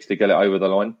weeks and weeks to get it over the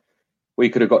line. We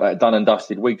could have got that done and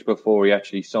dusted weeks before he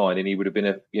actually signed, and he would have been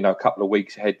a couple of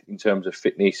weeks ahead in terms of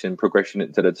fitness and progression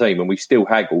into the team. And we still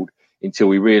haggled until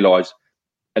we realised,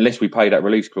 unless we pay that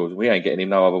release clause, we ain't getting him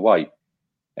no other way.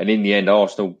 And in the end,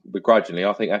 Arsenal begrudgingly,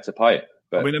 I think, had to pay it.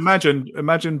 But I mean,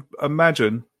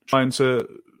 imagine trying to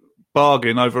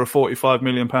bargain over a £45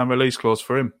 million release clause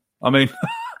for him. I mean.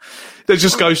 That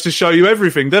just goes to show you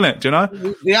everything, doesn't it? Do you know?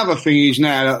 The other thing is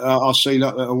now I see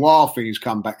that a WAR thing has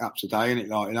come back up today, isn't it?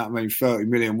 Like, you know what I mean, 30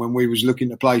 million when we was looking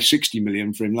to play 60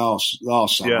 million for him last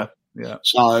summer. Yeah.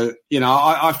 So, you know,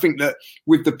 I think that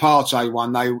with the Partey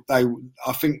one, I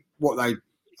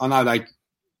know they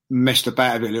messed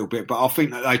about a little bit, but I think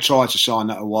that they tried to sign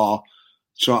that a WAR.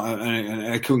 And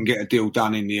they couldn't get a deal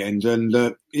done in the end. And,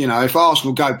 if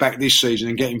Arsenal go back this season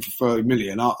and get him for 30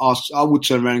 million, I would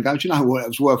turn around and go, do you know what? It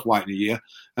was worth waiting a year.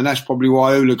 And that's probably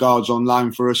why Odegaard's on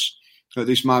loan for us at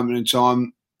this moment in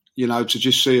time, you know, to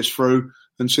just see us through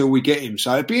until we get him.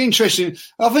 So it'd be interesting.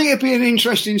 I think it'd be an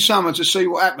interesting summer to see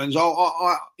what happens.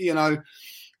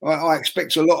 I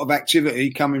expect a lot of activity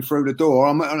coming through the door,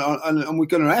 and we're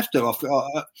going to have to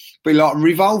be like a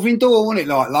revolving door, won't it?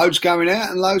 Like loads going out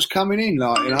and loads coming in,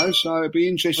 So it'd be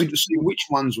interesting to see which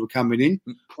ones were coming in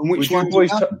and which ones.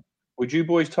 Would you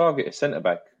boys target a centre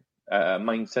back, a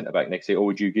main centre back next year, or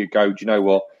would you go? Do you know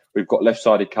what? we've got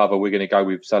left-sided cover, we're going to go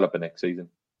with Saliba next season.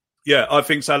 Yeah, I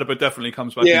think Saliba definitely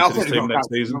comes back into this team next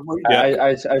season.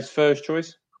 As first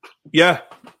choice? Yeah.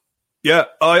 Yeah,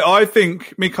 I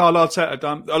think Mikel Arteta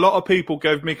done. A lot of people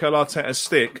gave Mikel Arteta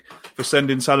stick for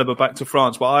sending Saliba back to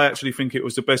France, but I actually think it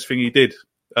was the best thing he did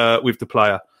with the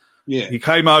player. Yeah, he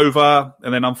came over,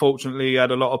 and then unfortunately he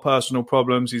had a lot of personal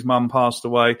problems. His mum passed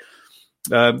away.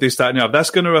 This, that, and the other.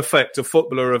 That's going to affect a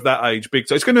footballer of that age big.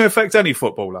 So it's going to affect any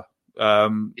footballer,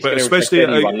 but especially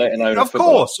anyone, of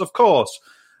course.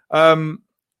 And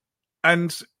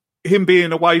him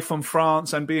being away from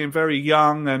France and being very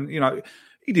young, and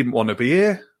he didn't want to be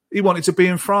here. He wanted to be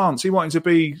in France. He wanted to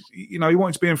be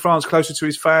in France closer to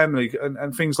his family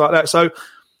and things like that. So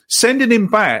sending him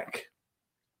back,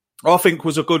 I think,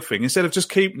 was a good thing. Instead of just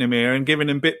keeping him here and giving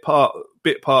him bit part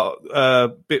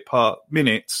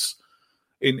minutes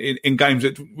in games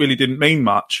that really didn't mean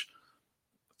much,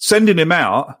 sending him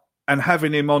out and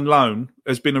having him on loan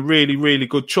has been a really, really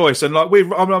good choice. And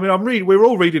we're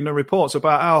all reading the reports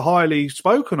about how highly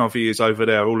spoken of he is over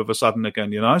there all of a sudden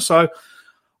again, So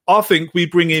I think we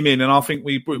bring him in, and I think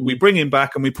we bring him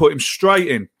back and we put him straight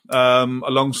in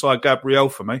alongside Gabriel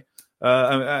for me,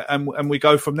 and we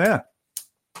go from there.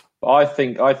 I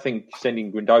think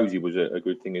sending Guendouzi was a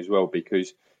good thing as well,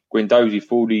 because Guendouzi,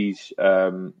 for all his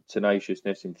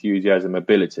tenaciousness, enthusiasm,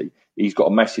 ability, he's got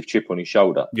a massive chip on his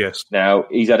shoulder. Yes. Now,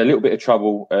 he's had a little bit of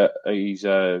trouble at his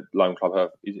loan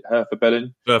club. Is it Hertha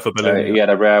Berlin? Hertha Berlin. He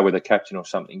had a row with a captain or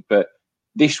something. But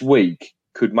this week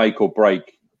could make or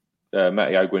break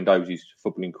Matteo Guendouzi's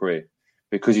footballing career,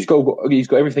 because he's got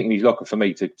everything in his locker for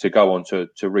me to go on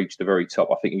to reach the very top.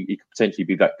 I think he could potentially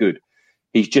be that good.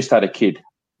 He's just had a kid.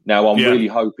 Now, I'm really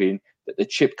hoping that the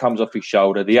chip comes off his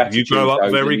shoulder, the attitude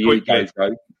goes, very the egos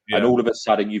go, and all of a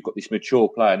sudden you've got this mature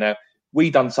player. Now, we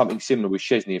done something similar with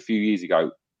Szczesny a few years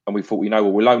ago, and we thought, we'll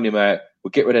loan him out,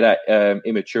 we'll get rid of that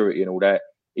immaturity and all that.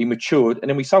 He matured, and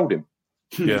then we sold him.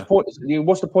 Yeah.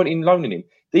 What's the point in loaning him?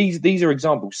 These are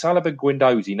examples. Saliba,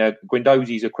 Guendouzi. Now,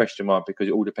 Guendouzi's a question mark because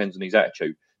it all depends on his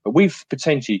attitude. But we've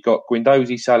potentially got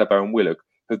Guendouzi, Saliba, and Willock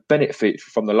who have benefited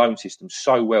from the loan system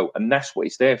so well, and that's what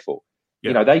it's there for.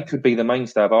 Yeah. They could be the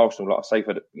mainstay of Arsenal, like I say,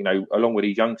 for along with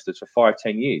these youngsters for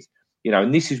 5-10 years.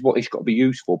 And this is what it's got to be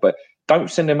used for. But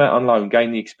don't send them out on loan,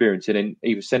 gain the experience, and then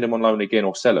either send them on loan again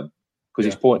or sell them, because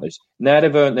it's pointless. Now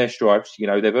they've earned their stripes. They've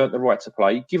earned the right to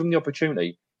play. Give them the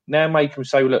opportunity. Now make them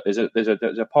say, look, there's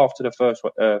a path to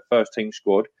the first team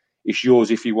squad. It's yours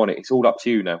if you want it. It's all up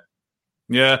to you now.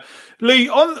 Yeah, Lee.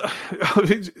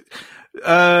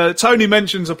 Tony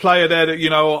mentions a player there that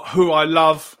who I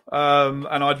love,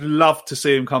 and I'd love to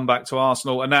see him come back to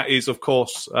Arsenal, and that is, of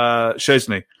course,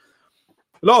 Szczesny.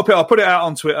 A lot of people, I put it out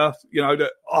on Twitter,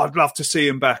 that I'd love to see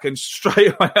him back, and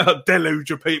straight away a deluge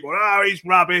of people. Oh, he's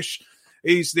rubbish.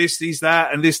 He's this, he's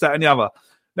that, and this, that, and the other.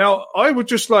 Now, I would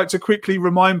just like to quickly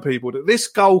remind people that this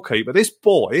goalkeeper, this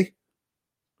boy,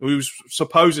 who's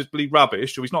supposedly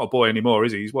rubbish, he's not a boy anymore,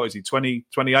 is he? What is he, 20,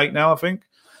 28 now, I think?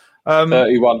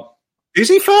 31. Is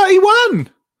he 31?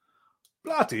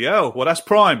 Bloody hell. Well, that's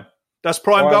prime. That's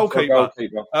prime goalkeeper.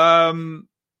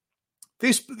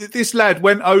 This lad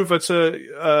went over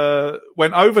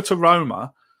to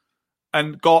Roma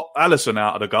and got Alisson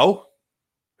out of the goal,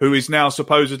 who is now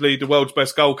supposedly the world's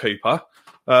best goalkeeper,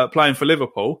 playing for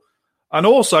Liverpool, and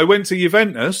also went to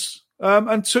Juventus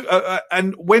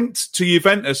and went to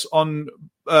Juventus on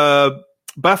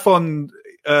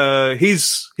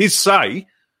his say.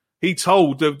 He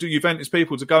told the Juventus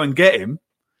people to go and get him,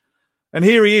 and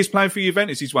here he is playing for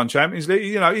Juventus. He's won Champions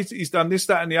League. He's done this,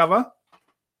 that, and the other.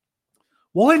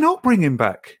 Why not bring him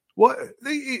back? What?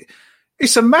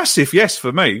 It's a massive yes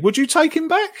for me. Would you take him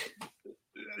back?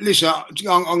 Listen,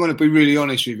 I'm going to be really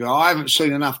honest with you. I haven't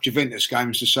seen enough Juventus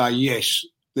games to say yes,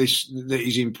 that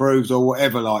he's improved or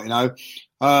whatever.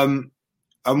 And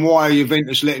why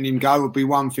Juventus letting him go would be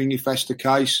one thing if that's the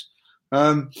case.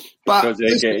 But because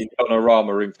they're getting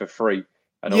Donnarumma in for free,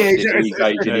 and he's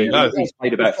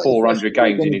played about 400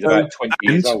 games and he's about 20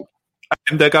 years old,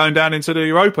 and they're going down into the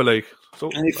Europa League. So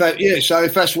if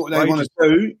that's what they want to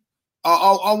do,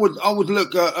 I would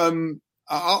look at.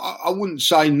 I wouldn't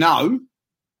say no,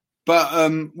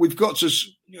 but we've got to.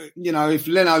 If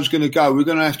Leno's going to go, we're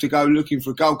going to have to go looking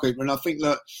for a goalkeeper, and I think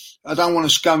that I don't want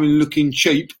to go in looking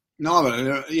cheap. No,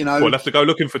 we'll have to go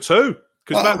looking for two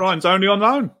because Matt Ryan's only on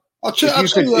loan. If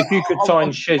you could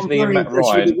sign Szczesny and Matt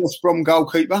Ryan, the West Brom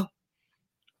goalkeeper.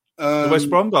 The West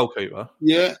Brom goalkeeper.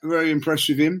 Yeah, very impressed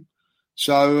with him.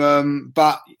 So,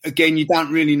 but again, you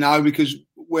don't really know because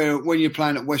when you're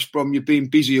playing at West Brom, you're being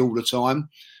busy all the time.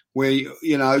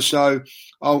 So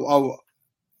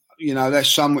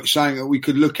that's something that we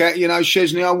could look at.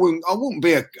 Szczesny, I wouldn't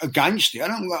be against it.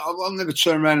 I'll never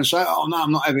turn around and say, "Oh no,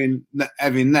 I'm not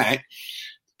having that,"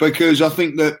 because I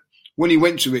think that when he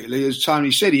went to Italy, as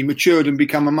Tony said, he matured and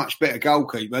become a much better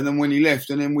goalkeeper than when he left,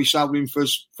 and then we sold him for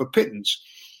pittance.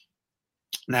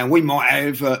 Now we might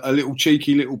have a little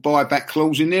cheeky little buyback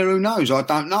clause in there. Who knows? I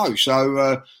don't know.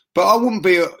 So, but I wouldn't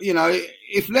be,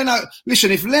 if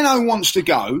Leno wants to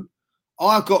go,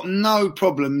 I've got no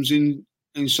problems in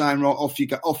saying, right, off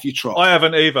you trot. I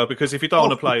haven't either, because if you don't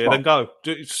want to play it, then go.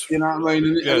 You know what I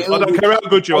mean? I don't care how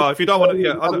good you are. If you don't want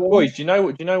to, boys, do you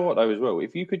know what though as well?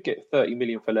 If you could get 30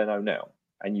 million for Leno now,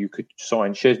 and you could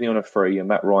sign Szczesny on a free and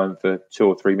Matt Ryan for 2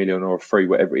 or 3 million or a free,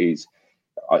 whatever it is.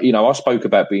 I spoke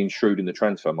about being shrewd in the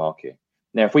transfer market.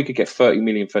 Now, if we could get 30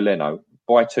 million for Leno,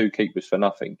 buy 2 keepers for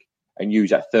nothing, and use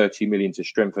that 30 million to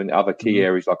strengthen other key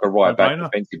areas like a right back,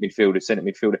 defensive midfielder, centre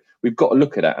midfielder. We've got to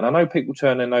look at that. And I know people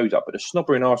turn their nose up, but the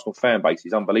snobbering Arsenal fan base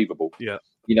is unbelievable. Yeah.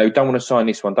 Don't want to sign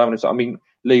this one.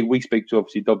 Lee, we speak to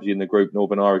obviously Dobbsy in the group,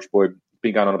 Northern Irish boy,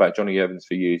 been going on about Johnny Evans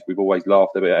for years. We've always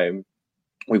laughed about him.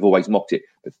 We've always mocked it.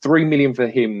 But 3 million for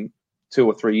him 2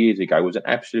 or 3 years ago was an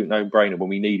absolute no-brainer when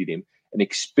we needed him. An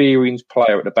experienced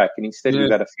player at the back, and instead we've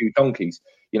had a few donkeys.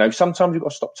 Sometimes we've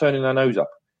got to stop turning our nose up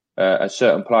at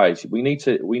certain players. We need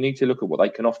to look at what they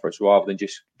can offer us rather than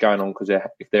just going on because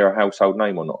if they're a household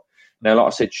name or not. Now, like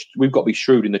I said, we've got to be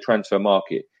shrewd in the transfer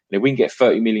market. And if we can get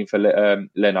 30 million for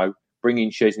Leno, bring in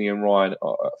Szczesny and Ryan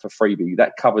for freebie,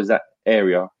 that covers that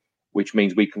area, which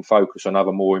means we can focus on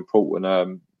other more important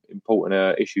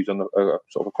issues on the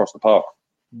sort of across the park.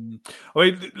 I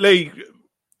mean, Lee,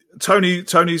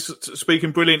 Tony's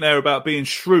speaking brilliant there about being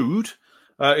shrewd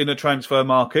in the transfer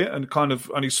market and kind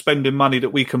of only spending money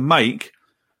that we can make.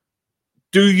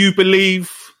 Do you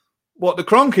believe what the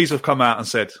Cronkies have come out and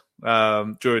said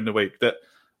during the week, that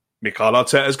Mikel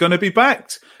Arteta is going to be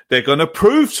backed? They're going to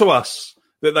prove to us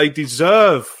that they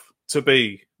deserve to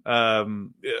be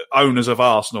owners of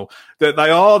Arsenal, that they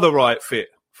are the right fit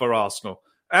for Arsenal.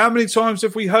 How many times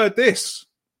have we heard this?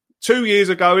 2 years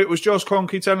ago, it was Josh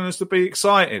Kroenke telling us to be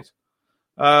excited.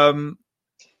 2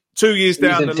 years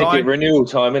down the line, renewal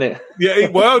time, isn't it? Yeah,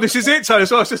 well, this is it, Tony. That's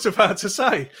what I was just about to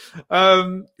say.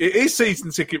 It is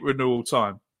season ticket renewal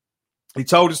time. He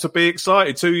told us to be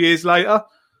excited. 2 years later,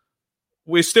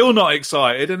 we're still not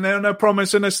excited, and they're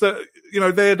promising us that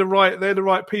they're the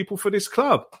right people for this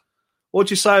club. What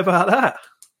do you say about that?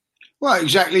 Well,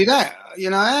 exactly that.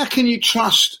 How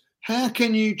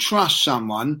can you trust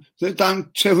someone that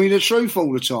don't tell you the truth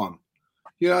all the time?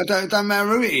 It don't matter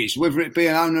who it is, whether it be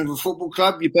an owner of a football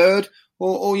club, your bird,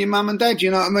 or your mum and dad.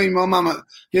 You know what I mean? My mum,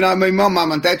 my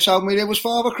mum and dad told me there was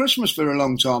Father Christmas for a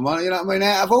long time. You know what I mean?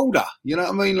 Out of order. You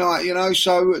know what I mean?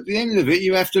 So at the end of it,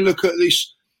 you have to look at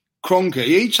this Kroenke.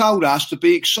 He told us to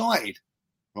be excited,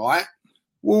 right?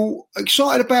 Well,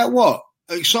 excited about what?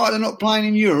 Excited they're not playing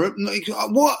in Europe?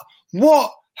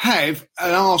 What have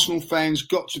an Arsenal fans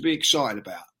got to be excited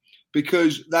about?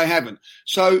 Because they haven't.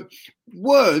 So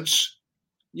words,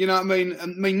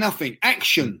 mean nothing.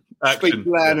 Action speaks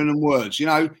louder than words.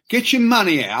 Get your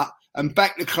money out and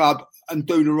back the club and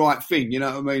do the right thing. You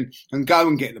know what I mean? And go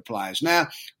and get the players. Now,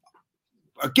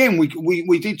 again,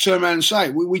 we did turn around and say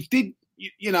we did.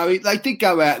 They did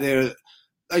go out there.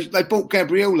 They bought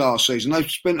Gabriel last season. They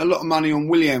spent a lot of money on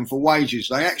Willian for wages.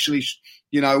 They actually,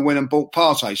 went and bought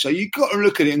Partey. So you've got to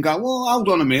look at it and go, well, hold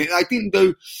on a minute. They didn't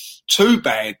do too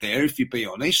bad there, if you be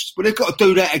honest. But they've got to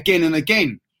do that again and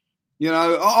again.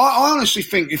 I honestly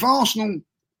think if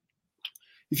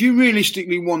you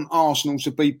realistically want Arsenal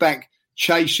to be back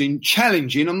challenging,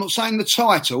 I'm not saying the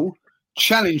title,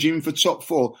 challenging for top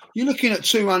 4, you're looking at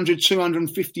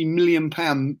 250 million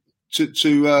pounds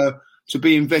to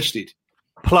be invested.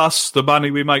 Plus the money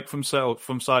we make from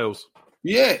sales.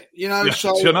 Yeah,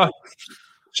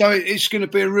 so it's going to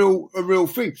be a real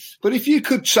thing. But if you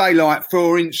could say, like,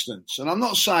 for instance, and I'm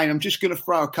just going to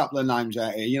throw a couple of names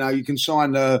out here. You can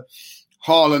sign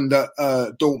Haaland at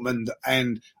Dortmund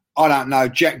and, I don't know,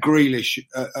 Jack Grealish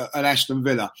at Aston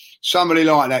Villa. Somebody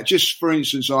like that. Just for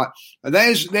instance, like,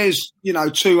 there's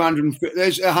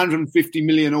 150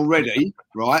 million already,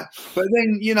 right? But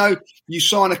then, you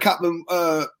sign a couple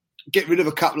of, get rid of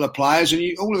a couple of players and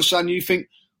all of a sudden you think,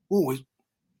 oh,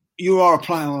 you are a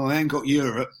player, well, I ain't got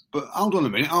Europe. But hold on a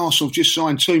minute, Arsenal just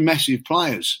signed 2 massive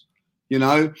players,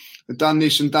 have done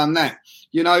this and done that.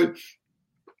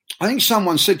 I think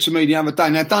someone said to me the other day,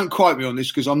 now don't quote me on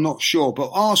this because I'm not sure, but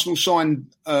Arsenal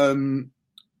signed Dennis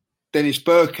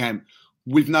Bergkamp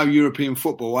with no European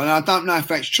football. And I don't know if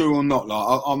that's true or not.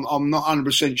 Like, I'm not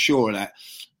 100% sure of that.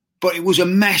 But it was a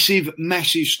massive,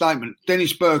 massive statement.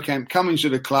 Dennis Bergkamp coming to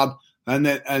the club, And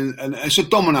it's a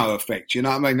domino effect, you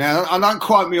know what I mean? Now, I don't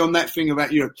quote me on that thing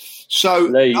about Europe. So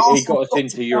Lee, he got us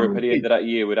into Europe at the end of that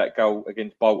year with that goal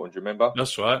against Bolton. Do you remember?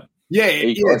 That's right. Yeah,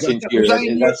 was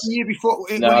that the year before?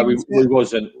 No, we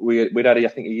wasn't. We'd had, I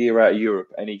think, a year out of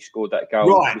Europe, and he scored that goal.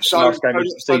 Right. So last game of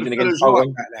the season against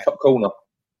Bolton, top corner.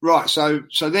 Right. So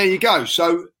there you go.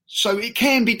 So it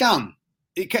can be done.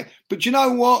 It can, but you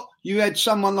know what? You had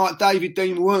someone like David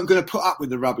Dean who weren't going to put up with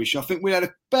the rubbish. I think we had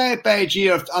a bad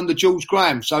year under George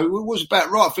Graham, so it was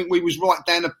about right. I think we was right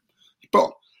down the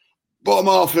bottom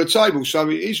half of the table, so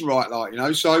it is right, like, you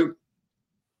know. So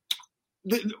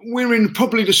we're in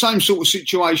probably the same sort of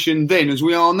situation then as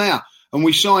we are now, and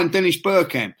we signed Dennis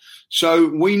Bergkamp. So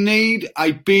we need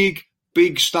a big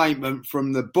statement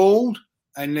from the board,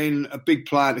 and then a big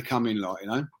player to come in, like, you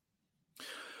know.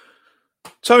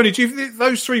 Tony, do you think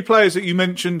those three players that you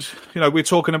mentioned, you know, we're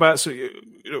talking about, so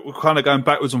we're kind of going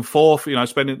backwards and forth, you know,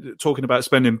 talking about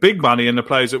spending big money and the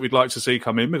players that we'd like to see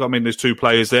come in. I mean, there's two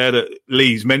players there that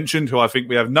Lee's mentioned who I think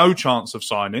we have no chance of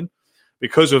signing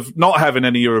because of not having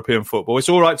any European football. It's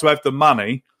all right to have the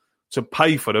money to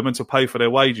pay for them and to pay for their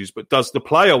wages, but does the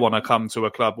player want to come to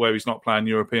a club where he's not playing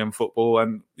European football?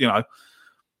 And, you know,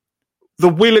 the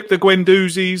Willock, the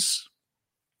Guendouzi's,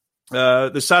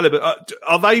 the Saliba,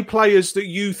 are they players that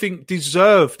you think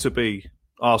deserve to be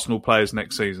Arsenal players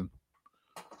next season?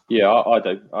 Yeah, I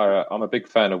do. I'm a big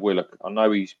fan of Willock. I know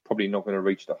he's probably not going to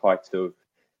reach the heights of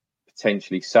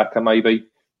potentially Saka, maybe,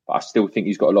 but I still think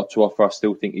he's got a lot to offer. I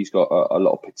still think he's got a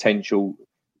lot of potential.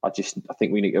 I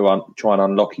think we need to try and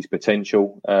unlock his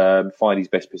potential, find his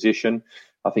best position.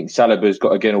 I think Saliba's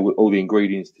got, again, all the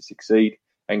ingredients to succeed.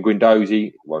 And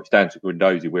Guendouzi, well, it's down to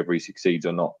Guendouzi whether he succeeds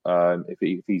or not. If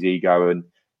his ego and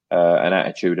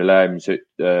attitude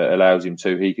allows him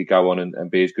to, he could go on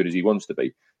and be as good as he wants to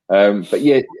be. But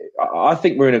yeah, I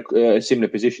think we're in a similar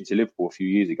position to Liverpool a few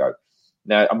years ago.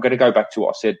 Now, I'm going to go back to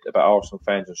what I said about Arsenal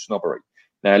fans and snobbery.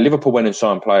 Now, Liverpool went and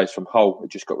signed players from Hull who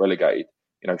just got relegated.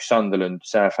 You know, Sunderland,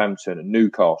 Southampton, and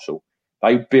Newcastle.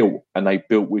 They built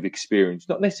with experience,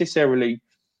 not necessarily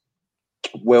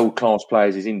world-class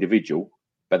players as individual,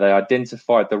 but they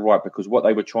identified the right, because what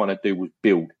they were trying to do was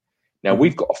build. Now,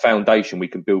 we've got a foundation we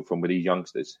can build from with these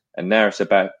youngsters, and now it's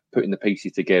about putting the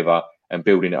pieces together and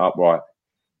building it up right.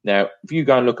 Now, if you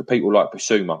go and look at people like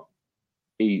Basuma,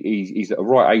 he's at a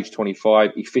right age,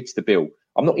 25, he fits the bill.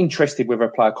 I'm not interested whether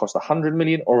a player costs 100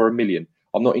 million or $1 million.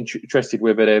 I'm not interested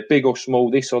whether they're big or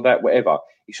small, this or that, whatever.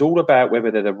 It's all about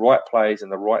whether they're the right players and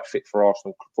the right fit for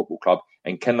Arsenal Football Club,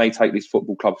 and can they take this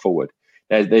football club forward.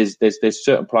 There's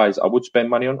certain players I would spend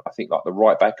money on. I think like the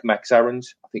right back, Max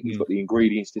Aarons. I think he's got the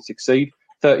ingredients to succeed.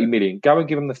 30 million. Go and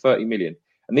give him the 30 million.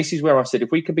 And this is where I said,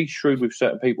 if we can be shrewd with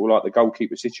certain people, like the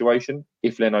goalkeeper situation,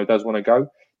 if Leno does want to go,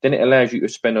 then it allows you to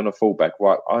spend on a fullback.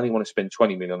 Right, I only want to spend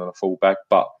 20 million on a fullback,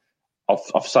 but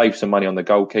I've saved some money on the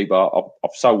goalkeeper.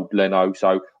 I've sold Leno,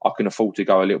 so I can afford to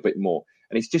go a little bit more.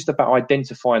 And it's just about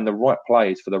identifying the right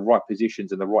players for the right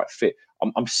positions and the right fit.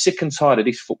 I'm sick and tired of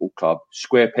this football club,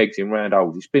 square pegs in round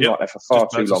holes. It's been like that for far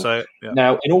too long.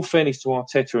 Now, in all fairness to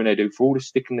Arteta and Edu, for all the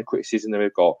stick and the criticism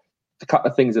they've got, the couple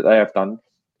of things that they have done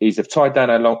is they've tied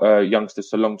down our youngsters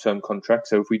to long-term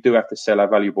contracts. So if we do have to sell our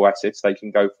valuable assets, they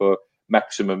can go for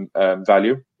maximum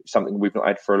value, something we've not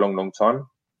had for a long, long time.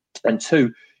 And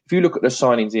two, if you look at the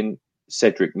signings in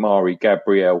Cedric, Mari,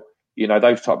 Gabriel, you know,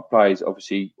 those type of players,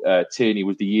 obviously Tierney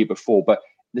was the year before, but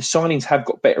the signings have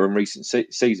got better in recent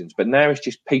seasons. But now it's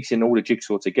just piecing all the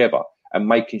jigsaw together and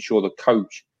making sure the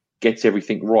coach gets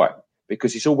everything right.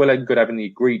 Because it's all well and good having the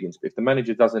ingredients, but if the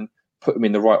manager doesn't put them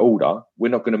in the right order, we're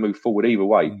not going to move forward either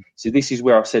way. So this is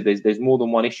where I've said there's more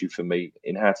than one issue for me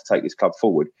in how to take this club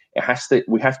forward.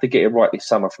 We have to get it right this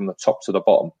summer from the top to the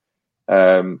bottom.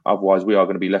 Otherwise, we are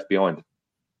going to be left behind.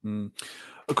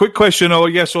 A quick question or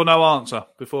a yes or no answer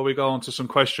before we go on to some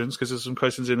questions, because there's some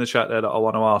questions in the chat there that I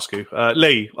want to ask you.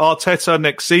 Lee, Arteta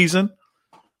next season,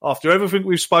 after everything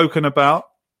we've spoken about,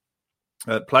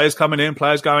 players coming in,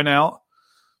 players going out,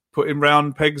 putting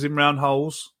round pegs in round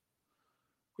holes,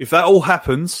 if that all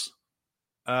happens,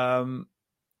 are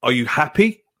you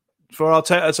happy for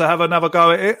Arteta to have another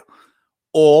go at it?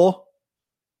 Or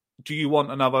do you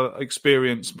want another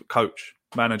experienced coach,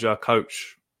 manager,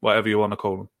 coach, whatever you want to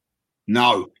call them?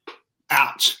 No.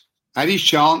 Out. Had his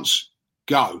chance.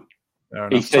 Go.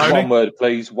 He said Tony? One word,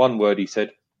 please. One word, he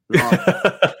said. Right.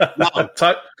 No.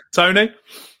 Tony?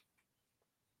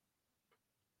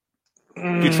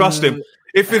 You trust him?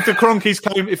 If the Cronkies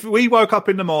came, if we woke up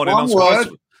in the morning,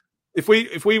 if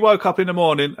we woke up in the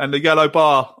morning and the yellow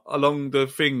bar along the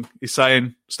thing is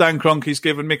saying Stan Kroenke's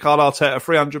given Mikel Arteta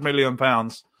 £300 million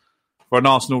for an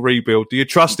Arsenal rebuild. Do you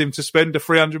trust him to spend the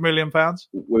 £300 million?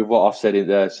 With what I've seen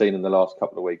in the last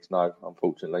couple of weeks, no,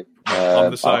 unfortunately.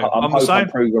 I'm the same. I'm the same. I'm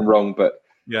proven wrong, but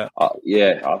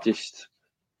I just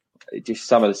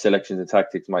some of the selections and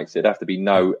tactics makes it have to be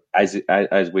no as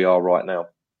we are right now.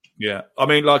 Yeah, I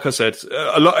mean, like I said,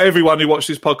 everyone who watched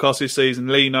this podcast this season,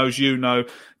 Lee knows, you know,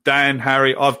 Dan,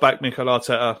 Harry, I've backed Mikel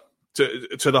Arteta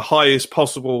to the highest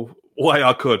possible way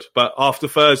I could. But after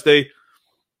Thursday,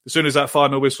 as soon as that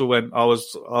final whistle went, I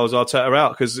was Arteta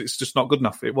out because it's just not good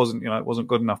enough. It wasn't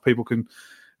good enough. People can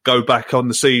go back on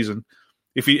the season.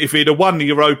 If he'd have won the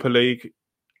Europa League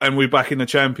and we're back in the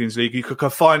Champions League, you could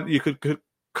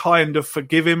kind of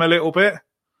forgive him a little bit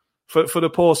for the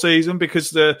poor season because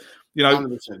the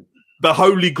 100%. The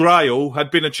Holy Grail had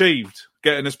been achieved,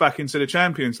 getting us back into the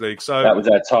Champions League. So that was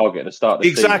our target at the start of the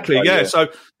season. Exactly, yeah. So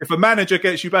if a manager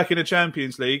gets you back in the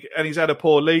Champions League and he's had a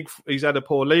poor league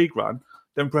run,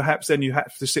 then perhaps then you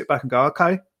have to sit back and go,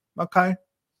 okay.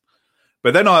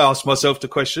 But then I asked myself the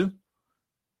question,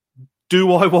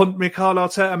 do I want Mikel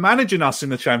Arteta managing us in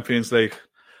the Champions League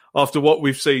after what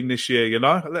we've seen this year? You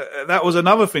know, that was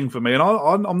another thing for me. And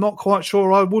I'm not quite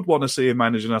sure I would want to see him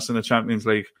managing us in the Champions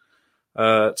League.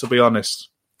 To be honest,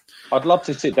 I'd love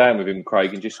to sit down with him,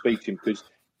 Craig, and just speak to him because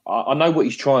I know what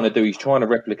he's trying to do. He's trying to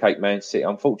replicate Man City.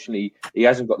 Unfortunately, he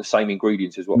hasn't got the same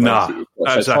ingredients as what Man City has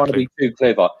got. So exactly. Trying to be too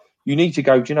clever, you need to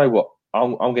go, do you know what?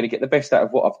 I'm going to get the best out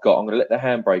of what I've got. I'm going to let the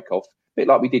handbrake off. A bit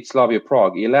like we did Slavia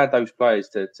Prague. He allowed those players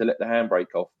to let the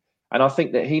handbrake off. And I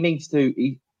think that he needs to...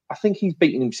 I think he's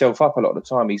beating himself up a lot of the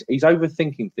time. He's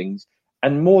overthinking things.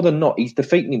 And more than not, he's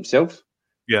defeating himself.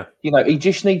 Yeah. You know, he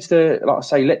just needs to, like I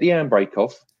say, let the handbrake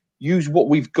off, use what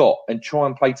we've got and try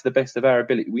and play to the best of our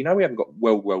ability. We know we haven't got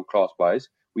world-class players.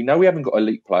 We know we haven't got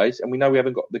elite players. And we know we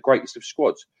haven't got the greatest of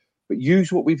squads. But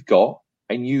use what we've got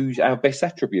and use our best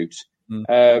attributes.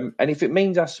 And if it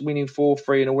means us winning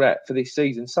 4-3 and all that for this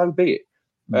season, so be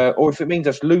it. Or if it means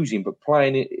us losing but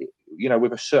playing it,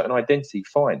 with a certain identity,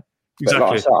 fine. Exactly. But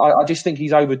like I said, I just think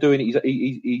he's overdoing it.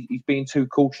 He's being too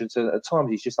cautious. And at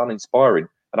times, he's just uninspiring.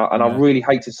 And I really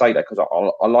hate to say that because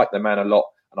I like the man a lot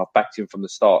and I've backed him from the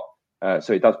start.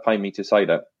 So it does pain me to say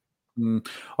that.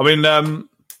 I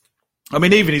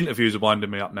mean, even interviews are winding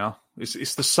me up now.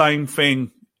 It's the same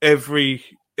thing every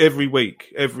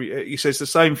week. He says the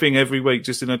same thing every week,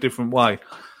 just in a different way.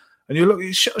 And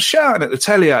you're shouting at the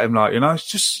telly at him, it's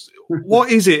just,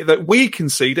 what is it that we can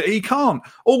see that he can't?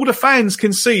 All the fans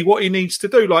can see what he needs to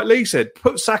do. Like Lee said,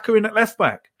 put Saka in at left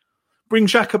back, bring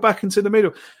Xhaka back into the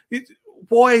middle.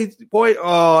 Why?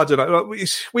 Oh, I don't know.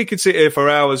 We could sit here for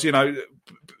hours,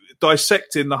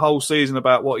 dissecting the whole season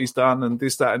about what he's done and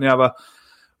this, that, and the other.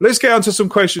 Let's get on to some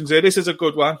questions here. This is a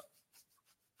good one.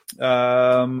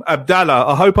 Abdallah,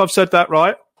 I hope I've said that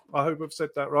right.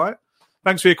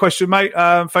 Thanks for your question, mate.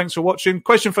 Thanks for watching.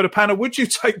 Question for the panel. Would you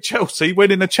take Chelsea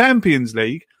winning the Champions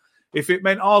League if it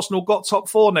meant Arsenal got top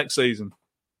 4 next season?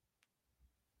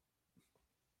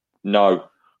 No.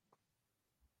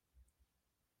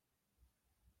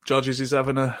 Judges is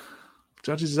having a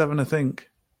think.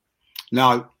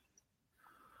 No.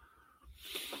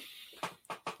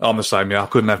 I'm the same, yeah. I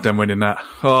couldn't have them winning that.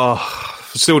 Oh,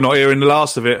 still not hearing the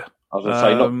last of it. I was going to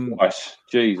say, not twice.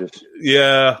 Jesus.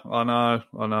 Yeah, I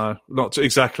know. Not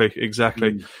exactly.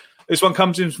 This one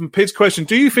comes in from Pids' question.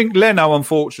 Do you think Leno,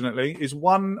 unfortunately, is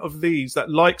one of these that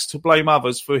likes to blame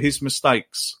others for his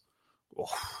mistakes? Oh,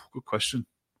 good question.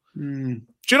 Do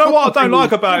you know what I don't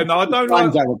like about him? I don't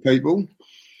like other people.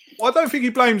 I don't think he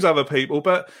blames other people,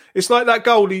 but it's like that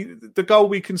goal, the goal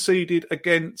we conceded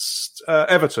against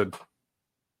Everton.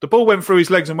 The ball went through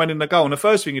his legs and went in the goal, and the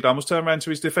first thing he done was turn around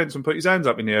to his defence and put his hands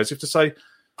up in the air as if to say,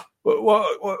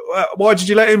 why did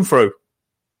you let him through?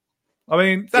 I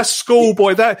mean, that's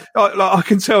schoolboy. That I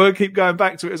can tell. I keep going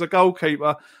back to it as a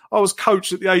goalkeeper. I was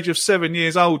coached at the age of 7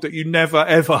 years old that you never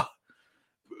ever,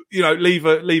 leave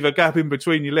a gap in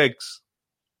between your legs.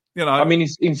 I mean,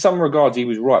 in some regards, he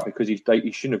was right because he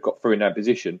shouldn't have got through in that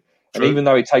position. True. And even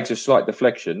though it takes a slight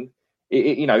deflection,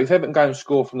 if Everton go and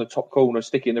score from the top corner,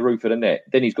 stick it in the roof of the net,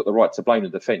 then he's got the right to blame the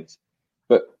defence.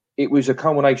 But it was a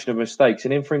culmination of mistakes,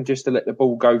 and then for him just to let the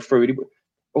ball go through,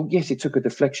 yes, it took a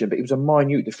deflection, but it was a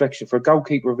minute deflection. For a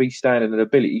goalkeeper of his standard and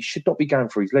ability, he should not be going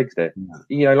for his legs there.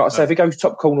 No. Like I say, if it goes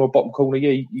top corner or bottom corner,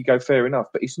 yeah, you go fair enough,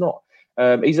 but it's not.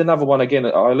 He's another one, again,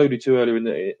 I alluded to earlier in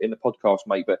the podcast,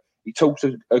 mate, but he talks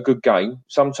a good game.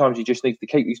 Sometimes he just needs to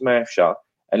keep his mouth shut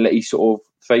and let his sort of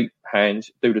feet, hands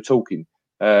do the talking.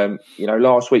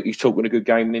 Last week he's talking a good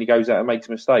game and then he goes out and makes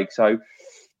a mistake. So,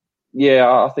 yeah,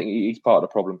 I think he's part of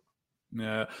the problem.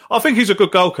 Yeah, I think he's a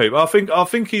good goalkeeper. I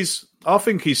think he's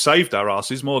saved our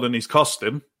asses more than he's cost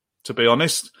him. To be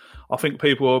honest, I think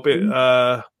people are a bit.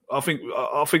 I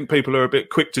think people are a bit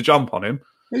quick to jump on him.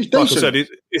 He's Like I decent. said,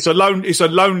 it's a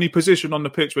lonely position on the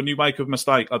pitch when you make a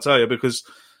mistake. I tell you, because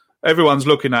everyone's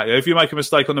looking at you. If you make a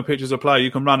mistake on the pitch as a player,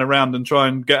 you can run around and try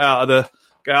and get out of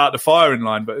the firing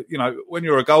line. But when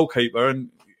you're a goalkeeper and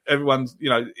everyone's,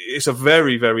 it's a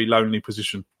very, very lonely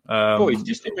position. Boys,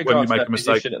 just in regards to that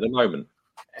position at the moment,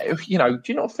 do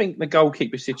you not think the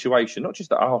goalkeeper situation, not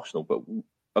just at Arsenal but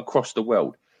across the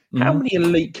world, how many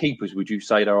elite keepers would you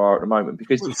say there are at the moment?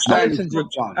 Because Alisson's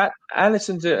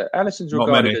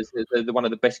regarded as one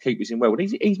of the best keepers in the world.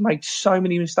 He's made so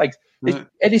many mistakes. Yeah.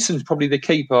 Edison's probably the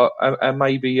keeper, and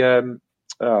maybe Neuer.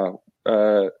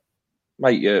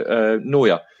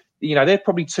 They're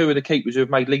probably two of the keepers who have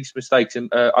made least mistakes. And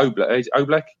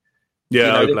Oblak.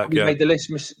 Yeah, Oblak. Yeah, made the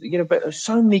less. But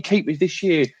so many keepers this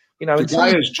year. The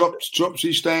players drops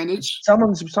his standards.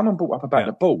 Someone brought up about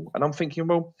the ball, and I'm thinking,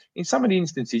 well, in some of the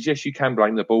instances, yes, you can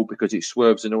blame the ball because it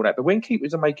swerves and all that. But when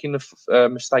keepers are making the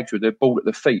mistakes with the ball at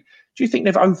the feet, do you think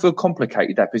they've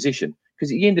overcomplicated that position?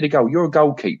 Because at the end of the goal, you're a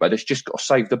goalkeeper that's just got to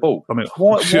save the ball. I mean,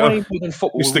 why in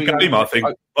football? It's the game. I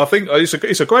think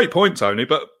it's a great point, Tony,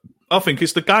 but I think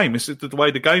it's the game. It's the way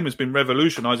the game has been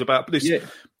revolutionised about this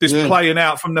playing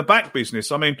out from the back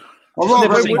business. I mean. I've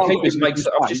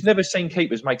just never seen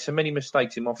keepers make so many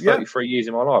mistakes in my 33 years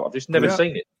in my life. I've just never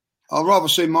seen it. I'd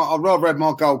rather have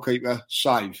my goalkeeper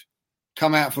save,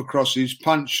 come out for crosses,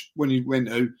 punch when he went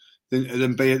to,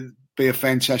 than be a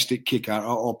fantastic kicker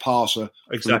or passer.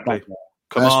 Exactly.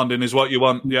 Commanding is what you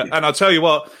want. Yeah, and I'll tell you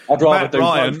what, I'd rather do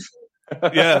Ryan. I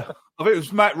think it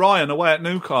was Matt Ryan away at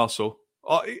Newcastle.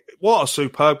 What a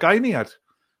superb game he had!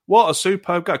 What a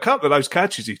superb game! A couple of those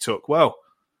catches he took. Well.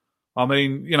 I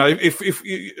mean, if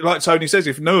like Tony says,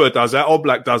 if Neuer does that,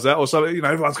 Oblak does that, or something,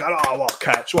 everyone's going, "Oh, what a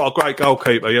catch! What a great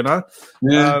goalkeeper!" Yeah.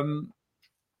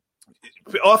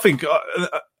 I think,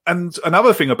 and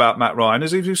another thing about Matt Ryan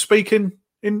is he was speaking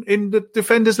in the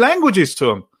defenders' languages to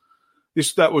him.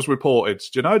 That was reported.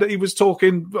 Do you know that he was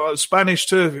talking Spanish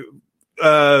to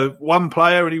one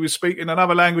player and he was speaking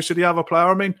another language to the other player?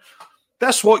 I mean,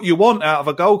 that's what you want out of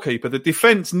a goalkeeper. The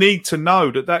defence need to know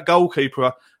that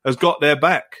goalkeeper has got their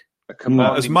back.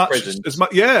 As much as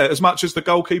the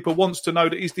goalkeeper wants to know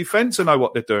that his defender know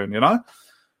what they're doing,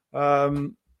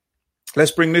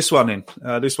 Let's bring this one in.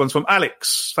 This one's from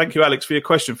Alex. Thank you, Alex, for your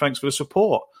question. Thanks for the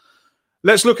support.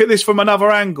 Let's look at this from another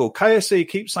angle. KSE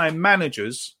keeps saying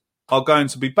managers are going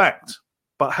to be backed,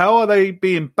 but how are they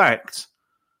being backed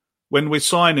when we're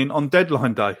signing on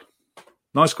deadline day?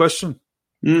 Nice question,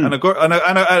 and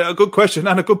a good question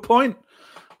and a good point.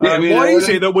 Why is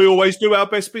it that we always do our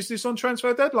best business on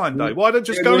transfer deadline day? Why don't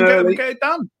just go and get it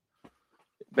done?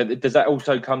 But does that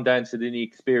also come down to the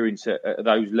inexperience at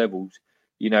those levels?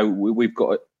 We've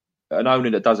got an owner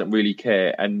that doesn't really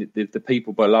care, and the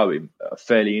people below him are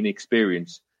fairly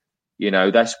inexperienced.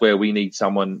 That's where we need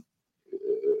someone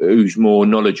who's more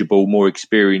knowledgeable, more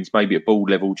experienced, maybe at board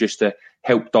level, just to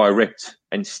help direct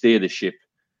and steer the ship.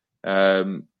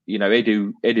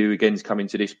 Edu again's come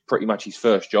into this pretty much his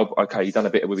first job. Okay, he's done a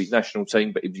bit with his national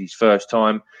team, but it was his first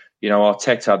time.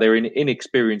 Arteta, they're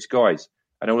inexperienced guys.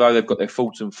 And although they've got their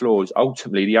faults and flaws,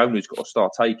 ultimately the owner's got to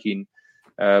start taking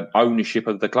ownership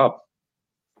of the club.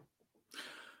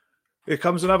 Here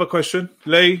comes another question.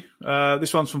 Lee,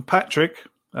 this one's from Patrick.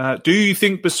 Do you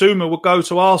think Basuma will go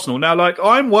to Arsenal? Now,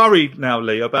 I'm worried now,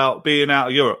 Lee, about being out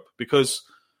of Europe because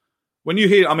when you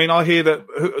hear, I hear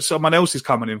that someone else is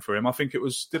coming in for him. I think it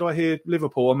was, did I hear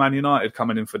Liverpool or Man United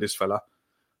coming in for this fella?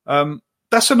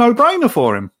 That's a no-brainer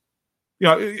for him.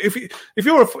 If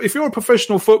you're a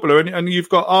professional footballer and you've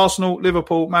got Arsenal,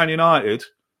 Liverpool, Man United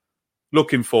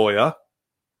looking for you,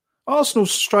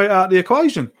 Arsenal's straight out of the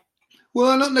equation.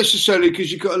 Well, not necessarily,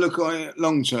 because you've got to look at it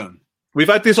long term. We've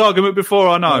had this argument before,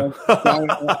 I know.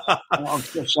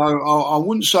 So I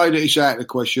wouldn't say that it's out of the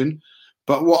question.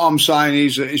 But what I'm saying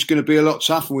is that it's going to be a lot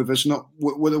tougher with us, not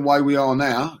with the way we are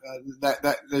now.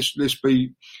 Let's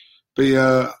be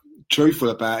truthful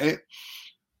about it.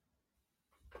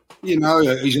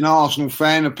 He's an Arsenal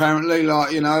fan apparently,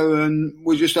 and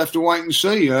we just have to wait and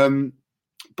see.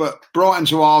 But Brighton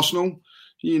to Arsenal,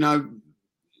 you're going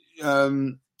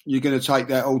to take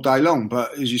that all day long.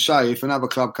 But as you say, if another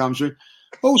club comes through.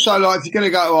 Also, if you're going to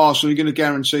go to Arsenal, you're going to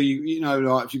guarantee,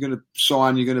 if you're going to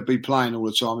sign, you're going to be playing all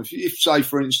the time. If say,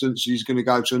 for instance, he's going to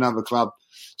go to another club,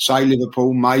 say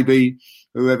Liverpool, maybe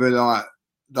whoever,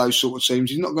 those sort of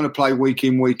teams, he's not going to play week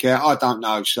in, week out. I don't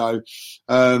know. So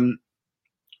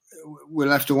we'll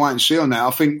have to wait and see on that.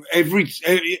 I think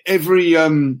every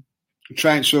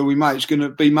transfer we make is going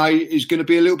to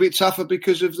be a little bit tougher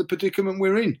because of the predicament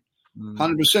we're in.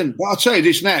 100%. But I'll tell you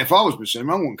this now: if I was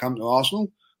Basuma, I wouldn't come to Arsenal.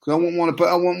 because I wouldn't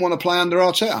want to play under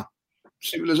Arteta.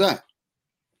 Simple as that.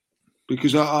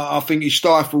 Because I think he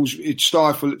stifles. It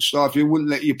wouldn't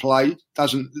let you play.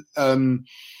 Doesn't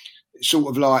sort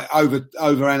of like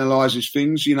over analyzes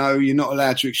things. You know, you're not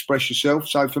allowed to express yourself.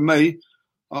 So for me,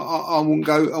 I wouldn't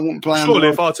go. I wouldn't play. Surely,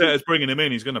 if Arteta's bringing him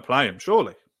in, he's going to play him.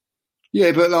 Surely.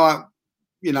 Yeah, but like,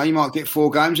 you know, you might get 4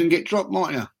 games and get dropped,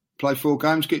 mightn't you? Play 4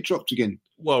 games, get dropped again.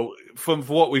 Well, from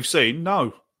what we've seen,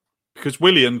 no, because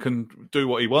Willian can do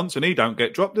what he wants and he don't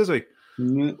get dropped, does he?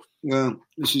 Yeah, well,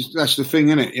 that's the thing,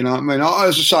 isn't it? You know what I mean?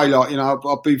 As I say, like, you know,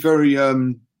 I'd be very,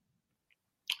 you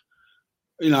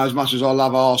know, as much as I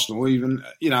love Arsenal, even,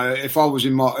 you know, if I was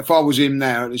him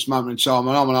now at this moment in time,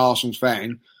 and I'm an Arsenal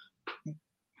fan,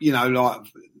 you know, like,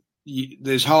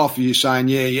 there's half of you saying,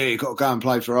 yeah, you've got to go and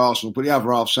play for Arsenal, but the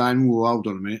other half saying, well, hold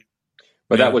on a minute.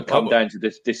 But that would come down to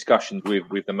this discussions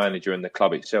with the manager and the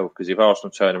club itself. Because if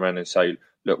Arsenal turn around and say,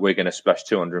 look, we're going to splash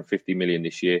 250 million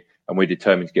this year and we're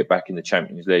determined to get back in the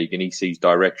Champions League, and he sees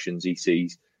directions, he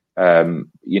sees,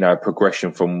 you know,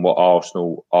 progression from what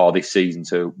Arsenal are this season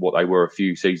to what they were a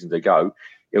few seasons ago,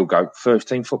 he'll go, first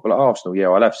team football at Arsenal. Yeah,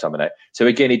 I'll have some of that. So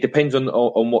again, it depends on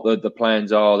what the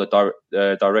plans are,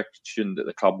 the direction that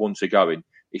the club wants to go in.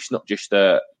 It's not just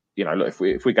you know, look,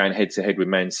 if we're going head to head with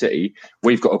Man City,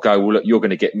 we've got to go, well, look, you're going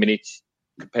to get minutes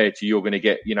compared to you're going to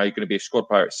get, you know, you're going to be a squad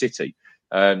player at City.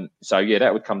 So yeah,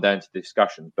 that would come down to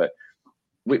discussion. But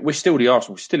we're still the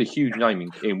Arsenal. We're still a huge name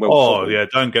in world football. Yeah,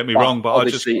 don't get me wrong. But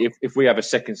obviously, if we have a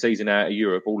second season out of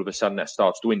Europe, all of a sudden that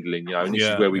starts dwindling. You know, and this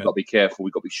is where we've got to be careful.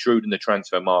 We've got to be shrewd in the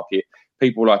transfer market.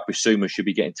 People like Bissouma should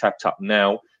be getting tapped up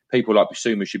now. People like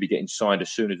Bissouma should be getting signed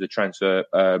as soon as the transfer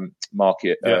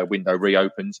market window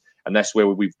reopens. And that's where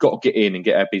we've got to get in and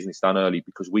get our business done early,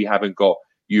 because we haven't got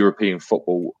European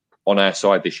football on our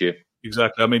side this year.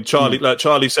 Exactly. I mean,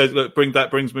 Charlie said, look, that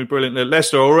brings me brilliantly.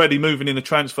 Leicester are already moving in the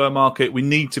transfer market. We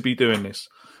need to be doing this.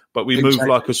 But we move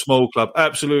like a small club.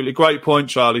 Absolutely. Great point,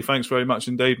 Charlie. Thanks very much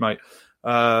indeed, mate.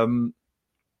 A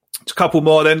couple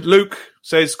more then. Luke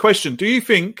says, question, do you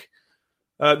think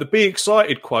the be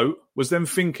excited quote was them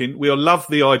thinking we'll love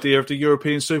the idea of the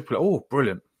European Super League? Oh,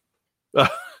 brilliant.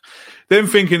 Them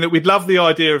thinking that we'd love the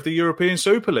idea of the European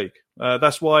Super League.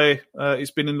 That's why it's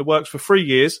been in the works for 3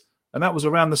 years. And that was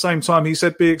around the same time he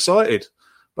said be excited.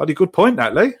 Bloody good point,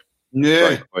 that, Lee.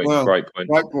 Yeah, great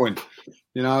point.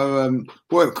 You know,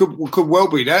 well, it could well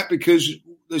be that, because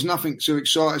there's nothing to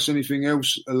excite us anything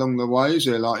else along the way, is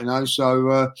there? Like, you know,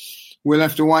 so we'll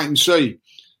have to wait and see.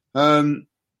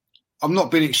 I've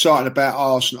not been excited about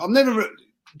Arsenal. Do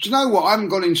you know what? I haven't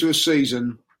gone into a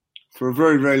season for a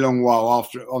very, very long while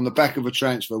on the back of a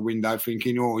transfer window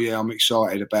thinking, oh, yeah, I'm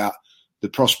excited about the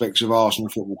prospects of Arsenal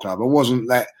Football Club. I wasn't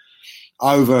that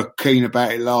over keen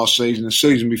about it last season, the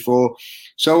season before.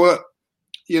 So,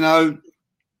 you know,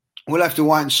 we'll have to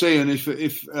wait and see. And if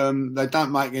they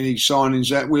don't make any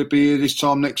signings, that we'll be here this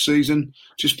time next season.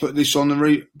 Just put this on a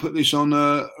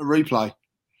replay.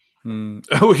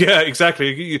 Oh yeah,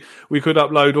 exactly. We could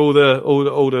upload all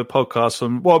the podcasts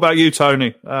from. What about you,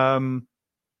 Tony?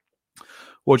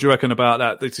 What do you reckon about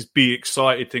that? This is be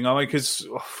excited thing. I mean, because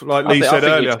like Lee said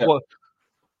earlier,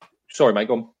 sorry, mate,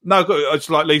 go on. No, it's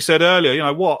like Lee said earlier. You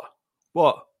know what?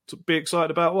 To be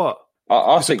excited about what?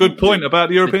 I think a good point about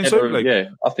the European Super League. Yeah,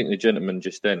 I think the gentleman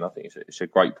just then. I think it's a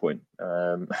great point,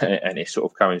 and it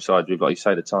sort of coincides with, like you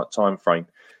say, the time frame.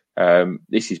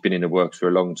 This has been in the works for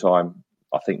a long time.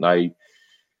 I think the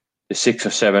 6 or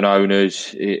 7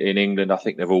 owners in England, I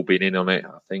think they've all been in on it.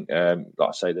 I think, like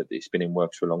I say, that it's been in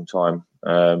works for a long time.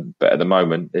 But at the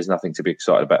moment, there's nothing to be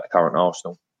excited about the current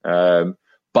Arsenal.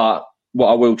 But what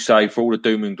I will say, for all the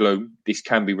doom and gloom, this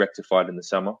can be rectified in the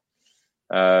summer.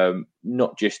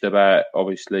 Not just about,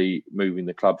 obviously, moving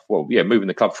the club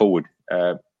forward.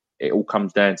 It all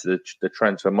comes down to the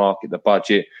transfer market, the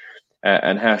budget,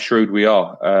 and how shrewd we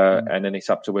are. And then it's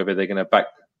up to whether they're going to back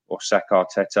or sack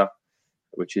Arteta,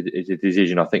 which is a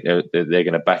decision. I think they're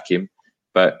going to back him.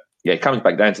 But yeah, it comes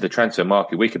back down to the transfer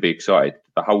market. We could be excited.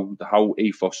 The whole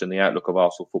ethos and the outlook of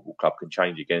Arsenal Football Club can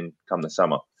change again come the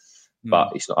summer.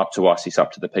 But it's not up to us. It's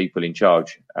up to the people in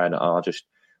charge. And I just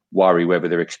worry whether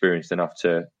they're experienced enough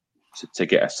to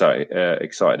get us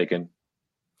excited again.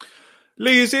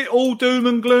 Lee, is it all doom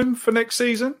and gloom for next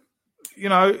season? You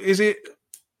know, is it?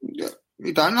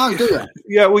 You don't know, do you?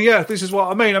 Yeah, well, yeah. This is what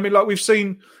I mean. I mean, like we've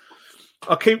seen.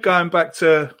 I keep going back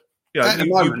to, you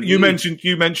know, you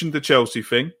mentioned the Chelsea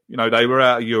thing. You know, they were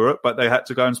out of Europe, but they had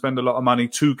to go and spend a lot of money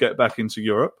to get back into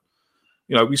Europe.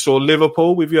 You know, we saw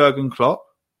Liverpool with Jurgen Klopp.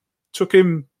 Took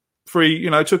him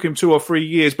 2 or 3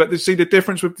 years. But see, the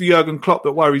difference with the Jurgen Klopp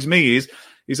that worries me is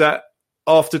that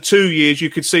after 2 years,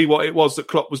 you could see what it was that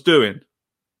Klopp was doing.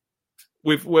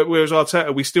 whereas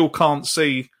Arteta, we still can't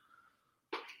see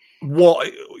what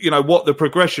the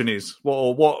progression is,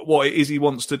 what it is he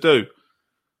wants to do.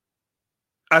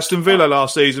 Aston Villa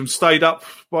last season stayed up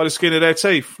by the skin of their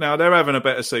teeth. Now they're having a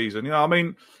better season. You know, I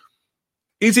mean,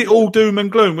 is it all doom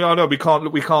and gloom? I know we can't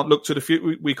look to the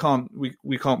future. We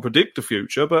can't predict the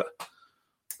future. But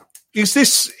is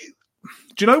this?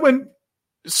 Do you know when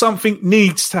something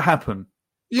needs to happen?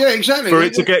 Yeah, exactly. For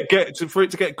it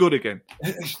to get good again.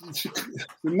 The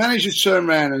manager's turned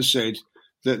around and said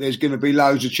that there's going to be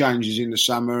loads of changes in the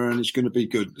summer and it's going to be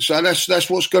good. So that's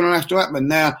what's going to have to happen.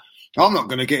 Now, I'm not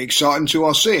going to get excited until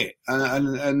I see it,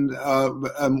 and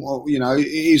you know, it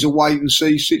is a wait and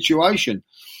see situation.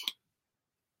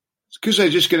 Because they're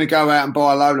just going to go out and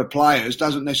buy a load of players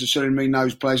doesn't necessarily mean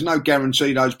those players. No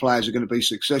guarantee those players are going to be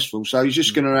successful. So you're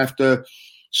just going to have to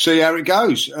see how it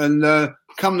goes. And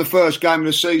come the first game of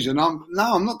the season, I'm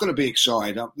not going to be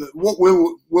excited. What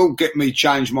will get me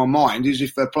change my mind is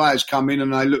if the players come in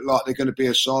and they look like they're going to be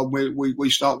a side, we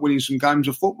start winning some games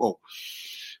of football.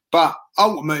 But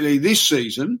ultimately, this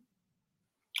season,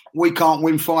 we can't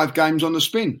win 5 games on the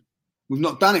spin. We've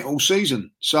not done it all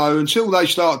season. So until they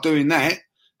start doing that,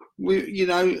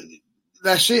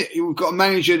 that's it. We've got a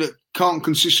manager that can't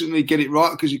consistently get it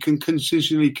right because he can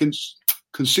consistently keeps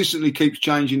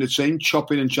changing the team,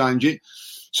 chopping and changing.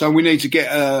 So we need to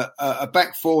get a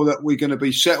back four that we're going to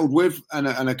be settled with and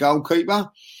a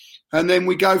goalkeeper. And then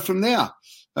we go from there.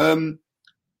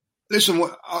 Listen,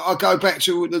 I go back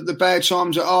to the bad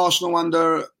times at Arsenal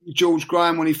under George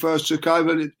Graham when he first took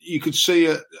over. You could see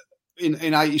it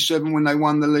in 87 when they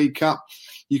won the League Cup.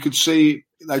 You could see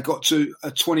they got to a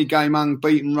 20-game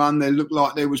unbeaten run. They looked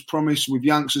like there was promise with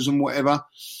youngsters and whatever.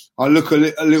 I look a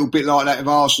little bit like that of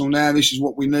Arsenal now. This is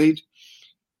what we need.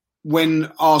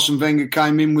 When Arsene Wenger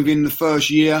came in within the first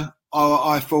year,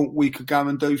 I thought we could go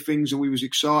and do things and we was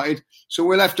excited. So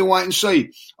we'll have to wait and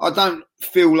see. I don't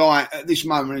feel like at this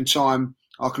moment in time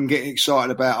I can get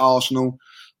excited about Arsenal.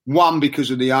 1,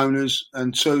 because of the owners,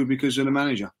 and 2, because of the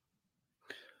manager.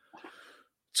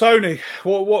 Tony,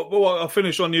 what? I'll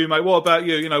finish on you, mate. What about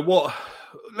you? You know what?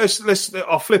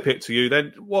 I'll flip it to you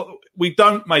then. What? We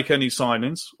don't make any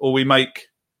signings, or we make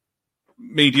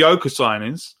mediocre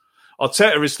signings.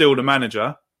 Arteta is still the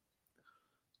manager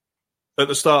at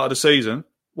the start of the season.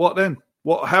 What then?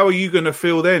 How are you going to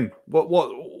feel then?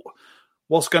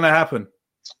 What's going to happen?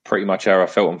 Pretty much how I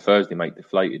felt on Thursday, mate.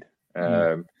 Deflated.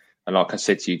 And like I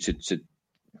said to you, to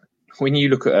when you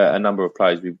look at a number of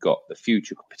players we've got, the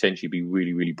future could potentially be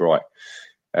really, really bright.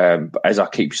 But as I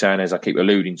keep saying, as I keep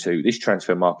alluding to, this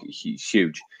transfer market is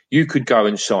huge. You could go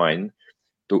and sign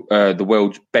the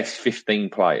world's best 15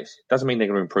 players. Doesn't mean they're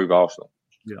going to improve Arsenal.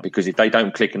 Yeah. Because if they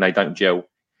don't click and they don't gel,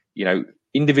 you know,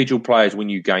 individual players win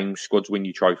you games, squads win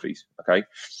you trophies. Okay.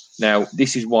 Now,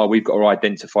 this is why we've got to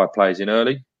identify players in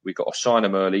early. We've got to sign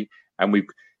them early, and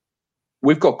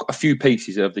we've got a few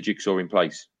pieces of the jigsaw in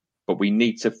place. But we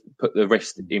need to put the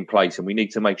rest in place, and we need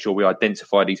to make sure we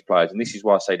identify these players. And this is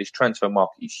why I say this transfer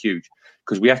market is huge,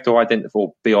 because we have to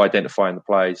identifying the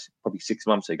players probably 6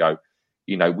 months ago.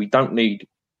 You know, we don't need,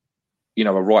 you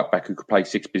know, a right back who could play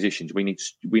 6 positions. We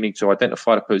need to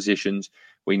identify the positions.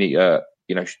 We need,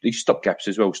 these stopgaps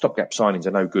as well. Stopgap signings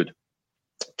are no good.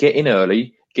 Get in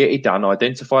early, get it done,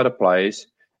 identify the players,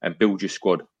 and build your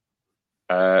squad.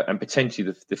 And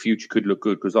potentially the future could look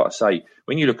good because, like I say,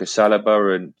 when you look at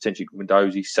Saliba and potentially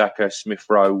Guendouzi, Saka,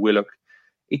 Smith-Rowe, Willock,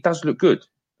 it does look good.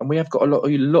 And we have got a lot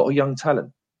of young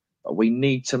talent. But we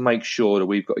need to make sure that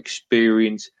we've got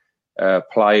experienced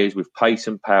players with pace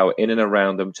and power in and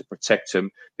around them to protect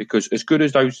them. Because as good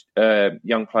as those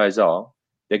young players are,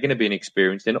 they're going to be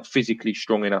inexperienced. They're not physically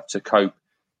strong enough to cope,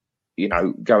 you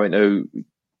know, going to,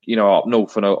 you know, up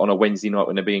north on a Wednesday night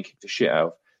when they're being kicked the shit out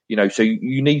of. You know, so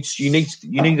you need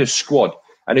a squad,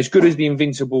 and as good as the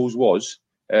Invincibles was,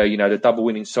 the double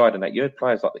winning side and that, you had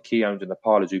players like the Keowns and the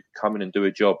Parlers who could come in and do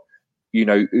a job, you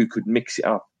know, who could mix it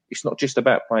up. It's not just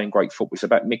about playing great football; it's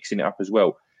about mixing it up as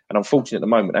well. And unfortunately, at the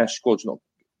moment, our squad's not.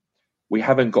 We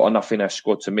haven't got enough in our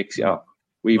squad to mix it up.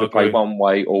 We either play one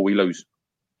way or we lose.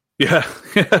 Yeah,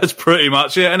 that's pretty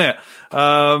much it, isn't it?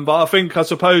 But I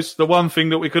suppose the one thing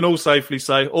that we can all safely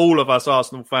say, all of us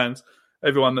Arsenal fans,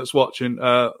 everyone that's watching,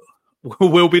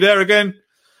 we'll be there again.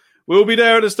 We'll be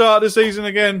there at the start of the season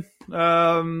again,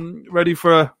 ready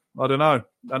for,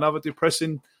 another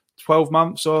depressing 12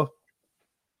 months or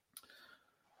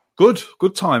good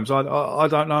times. I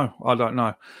don't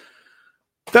know.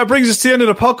 That brings us to the end of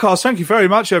the podcast. Thank you very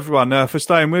much, everyone, for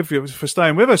staying with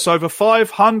us. Over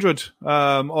 500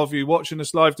 of you watching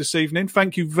us live this evening.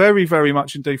 Thank you very, very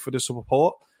much indeed for the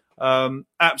support.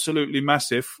 Absolutely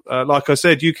massive. Like I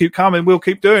said, you keep coming, we'll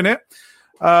keep doing it.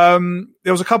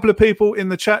 There was a couple of people in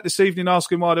the chat this evening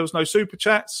asking why there was no super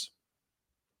chats.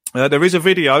 There is a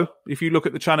video. If you look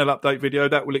at the channel update video,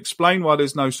 that will explain why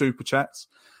there's no super chats.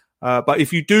 But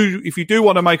if you do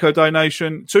want to make a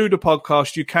donation to the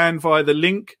podcast, you can via the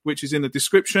link, which is in the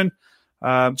description.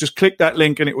 Just click that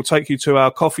link and it will take you to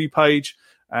our coffee page,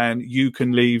 and you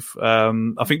can leave.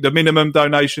 I think the minimum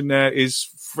donation there is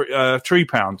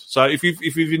 £3. So if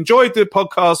you've enjoyed the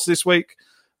podcast this week,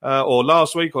 or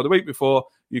last week or the week before,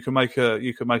 you can make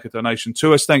a donation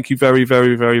to us. Thank you very,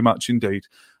 very, very much indeed.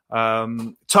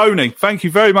 Tony, thank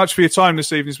you very much for your time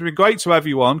this evening. It's been great to have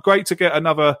you on. Great to get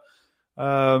another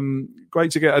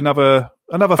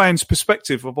fan's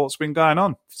perspective of what's been going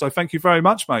on. So thank you very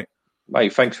much, mate.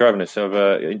 Mate, thanks for having us. I've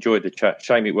enjoyed the chat.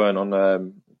 Shame it weren't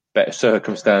on better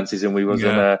circumstances and we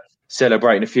wasn't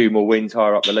celebrating a few more wins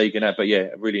higher up the league and that. But yeah,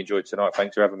 I really enjoyed tonight.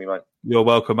 Thanks for having me, mate. You're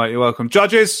welcome, mate. You're welcome.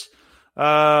 Judges,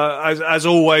 as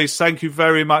always, thank you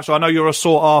very much. I know you're a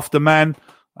sought after man,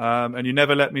 and you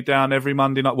never let me down every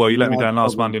Monday night. Well, you let me down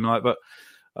last Monday night, but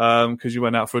because you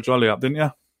went out for a jolly up, didn't you?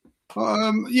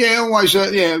 Yeah, always.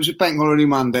 It was a bank holiday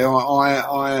Monday.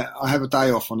 I have a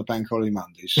day off on the bank holiday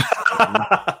Mondays.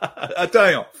 A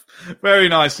day off. Very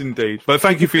nice indeed. But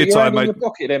thank you for your time, mate. Your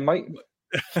pocket then, mate.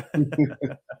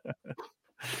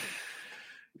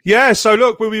 Yeah, so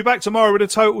look, we'll be back tomorrow with a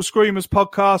Total Screamers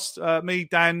podcast. Me,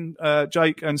 Dan,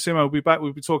 Jake, and Simo will be back.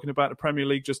 We'll be talking about the Premier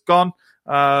League just gone.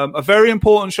 A very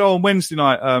important show on Wednesday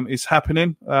night is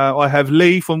happening. I have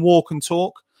Lee from Walk and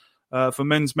Talk for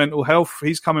men's mental health.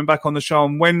 He's coming back on the show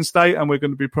on Wednesday, and we're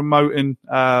going to be promoting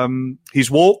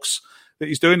his walks that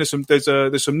he's doing.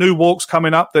 There's some new walks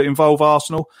coming up that involve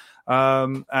Arsenal.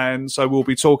 And so we'll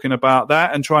be talking about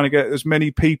that and trying to get as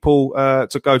many people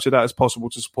to go to that as possible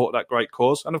to support that great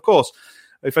cause. And of course,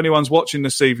 if anyone's watching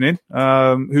this evening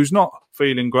who's not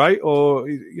feeling great, or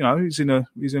he's in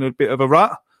a bit of a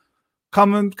rut,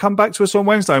 come back to us on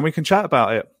Wednesday and we can chat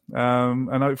about it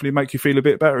and hopefully make you feel a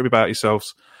bit better about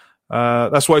yourselves.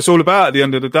 That's what it's all about at the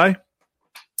end of the day.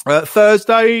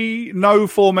 Thursday, no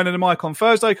 4 Men in the Mic on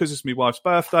Thursday because it's my wife's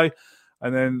birthday.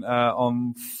 And then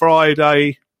on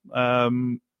Friday,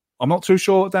 I'm not too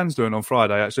sure what Dan's doing on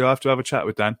Friday, actually. I have to have a chat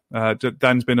with Dan.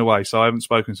 Dan's been away, so I haven't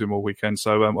spoken to him all weekend.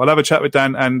 So I'll have a chat with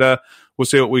Dan and we'll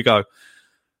see what we go.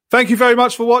 Thank you very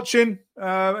much for watching.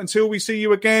 Until we see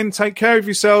you again, take care of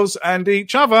yourselves and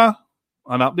each other,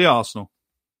 and up the Arsenal.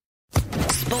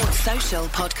 Sports Social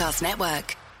Podcast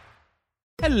Network.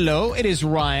 Hello, it is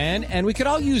Ryan, and we could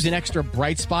all use an extra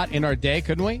bright spot in our day,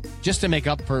 couldn't we? Just to make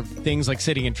up for things like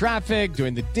sitting in traffic,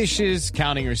 doing the dishes,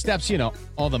 counting your steps,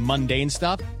 all the mundane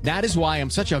stuff. That is why I'm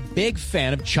such a big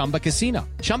fan of Chumba Casino.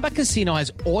 Chumba Casino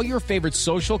has all your favorite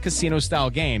social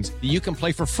casino-style games that you can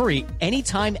play for free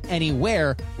anytime,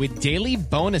 anywhere with daily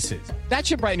bonuses. That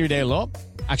should brighten your day a little.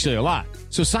 Actually, a lot.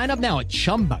 So sign up now at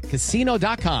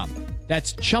ChumbaCasino.com.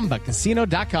 That's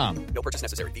ChumbaCasino.com. No purchase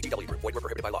necessary. VGW Group. Void where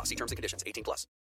prohibited by law. See terms and conditions. 18+.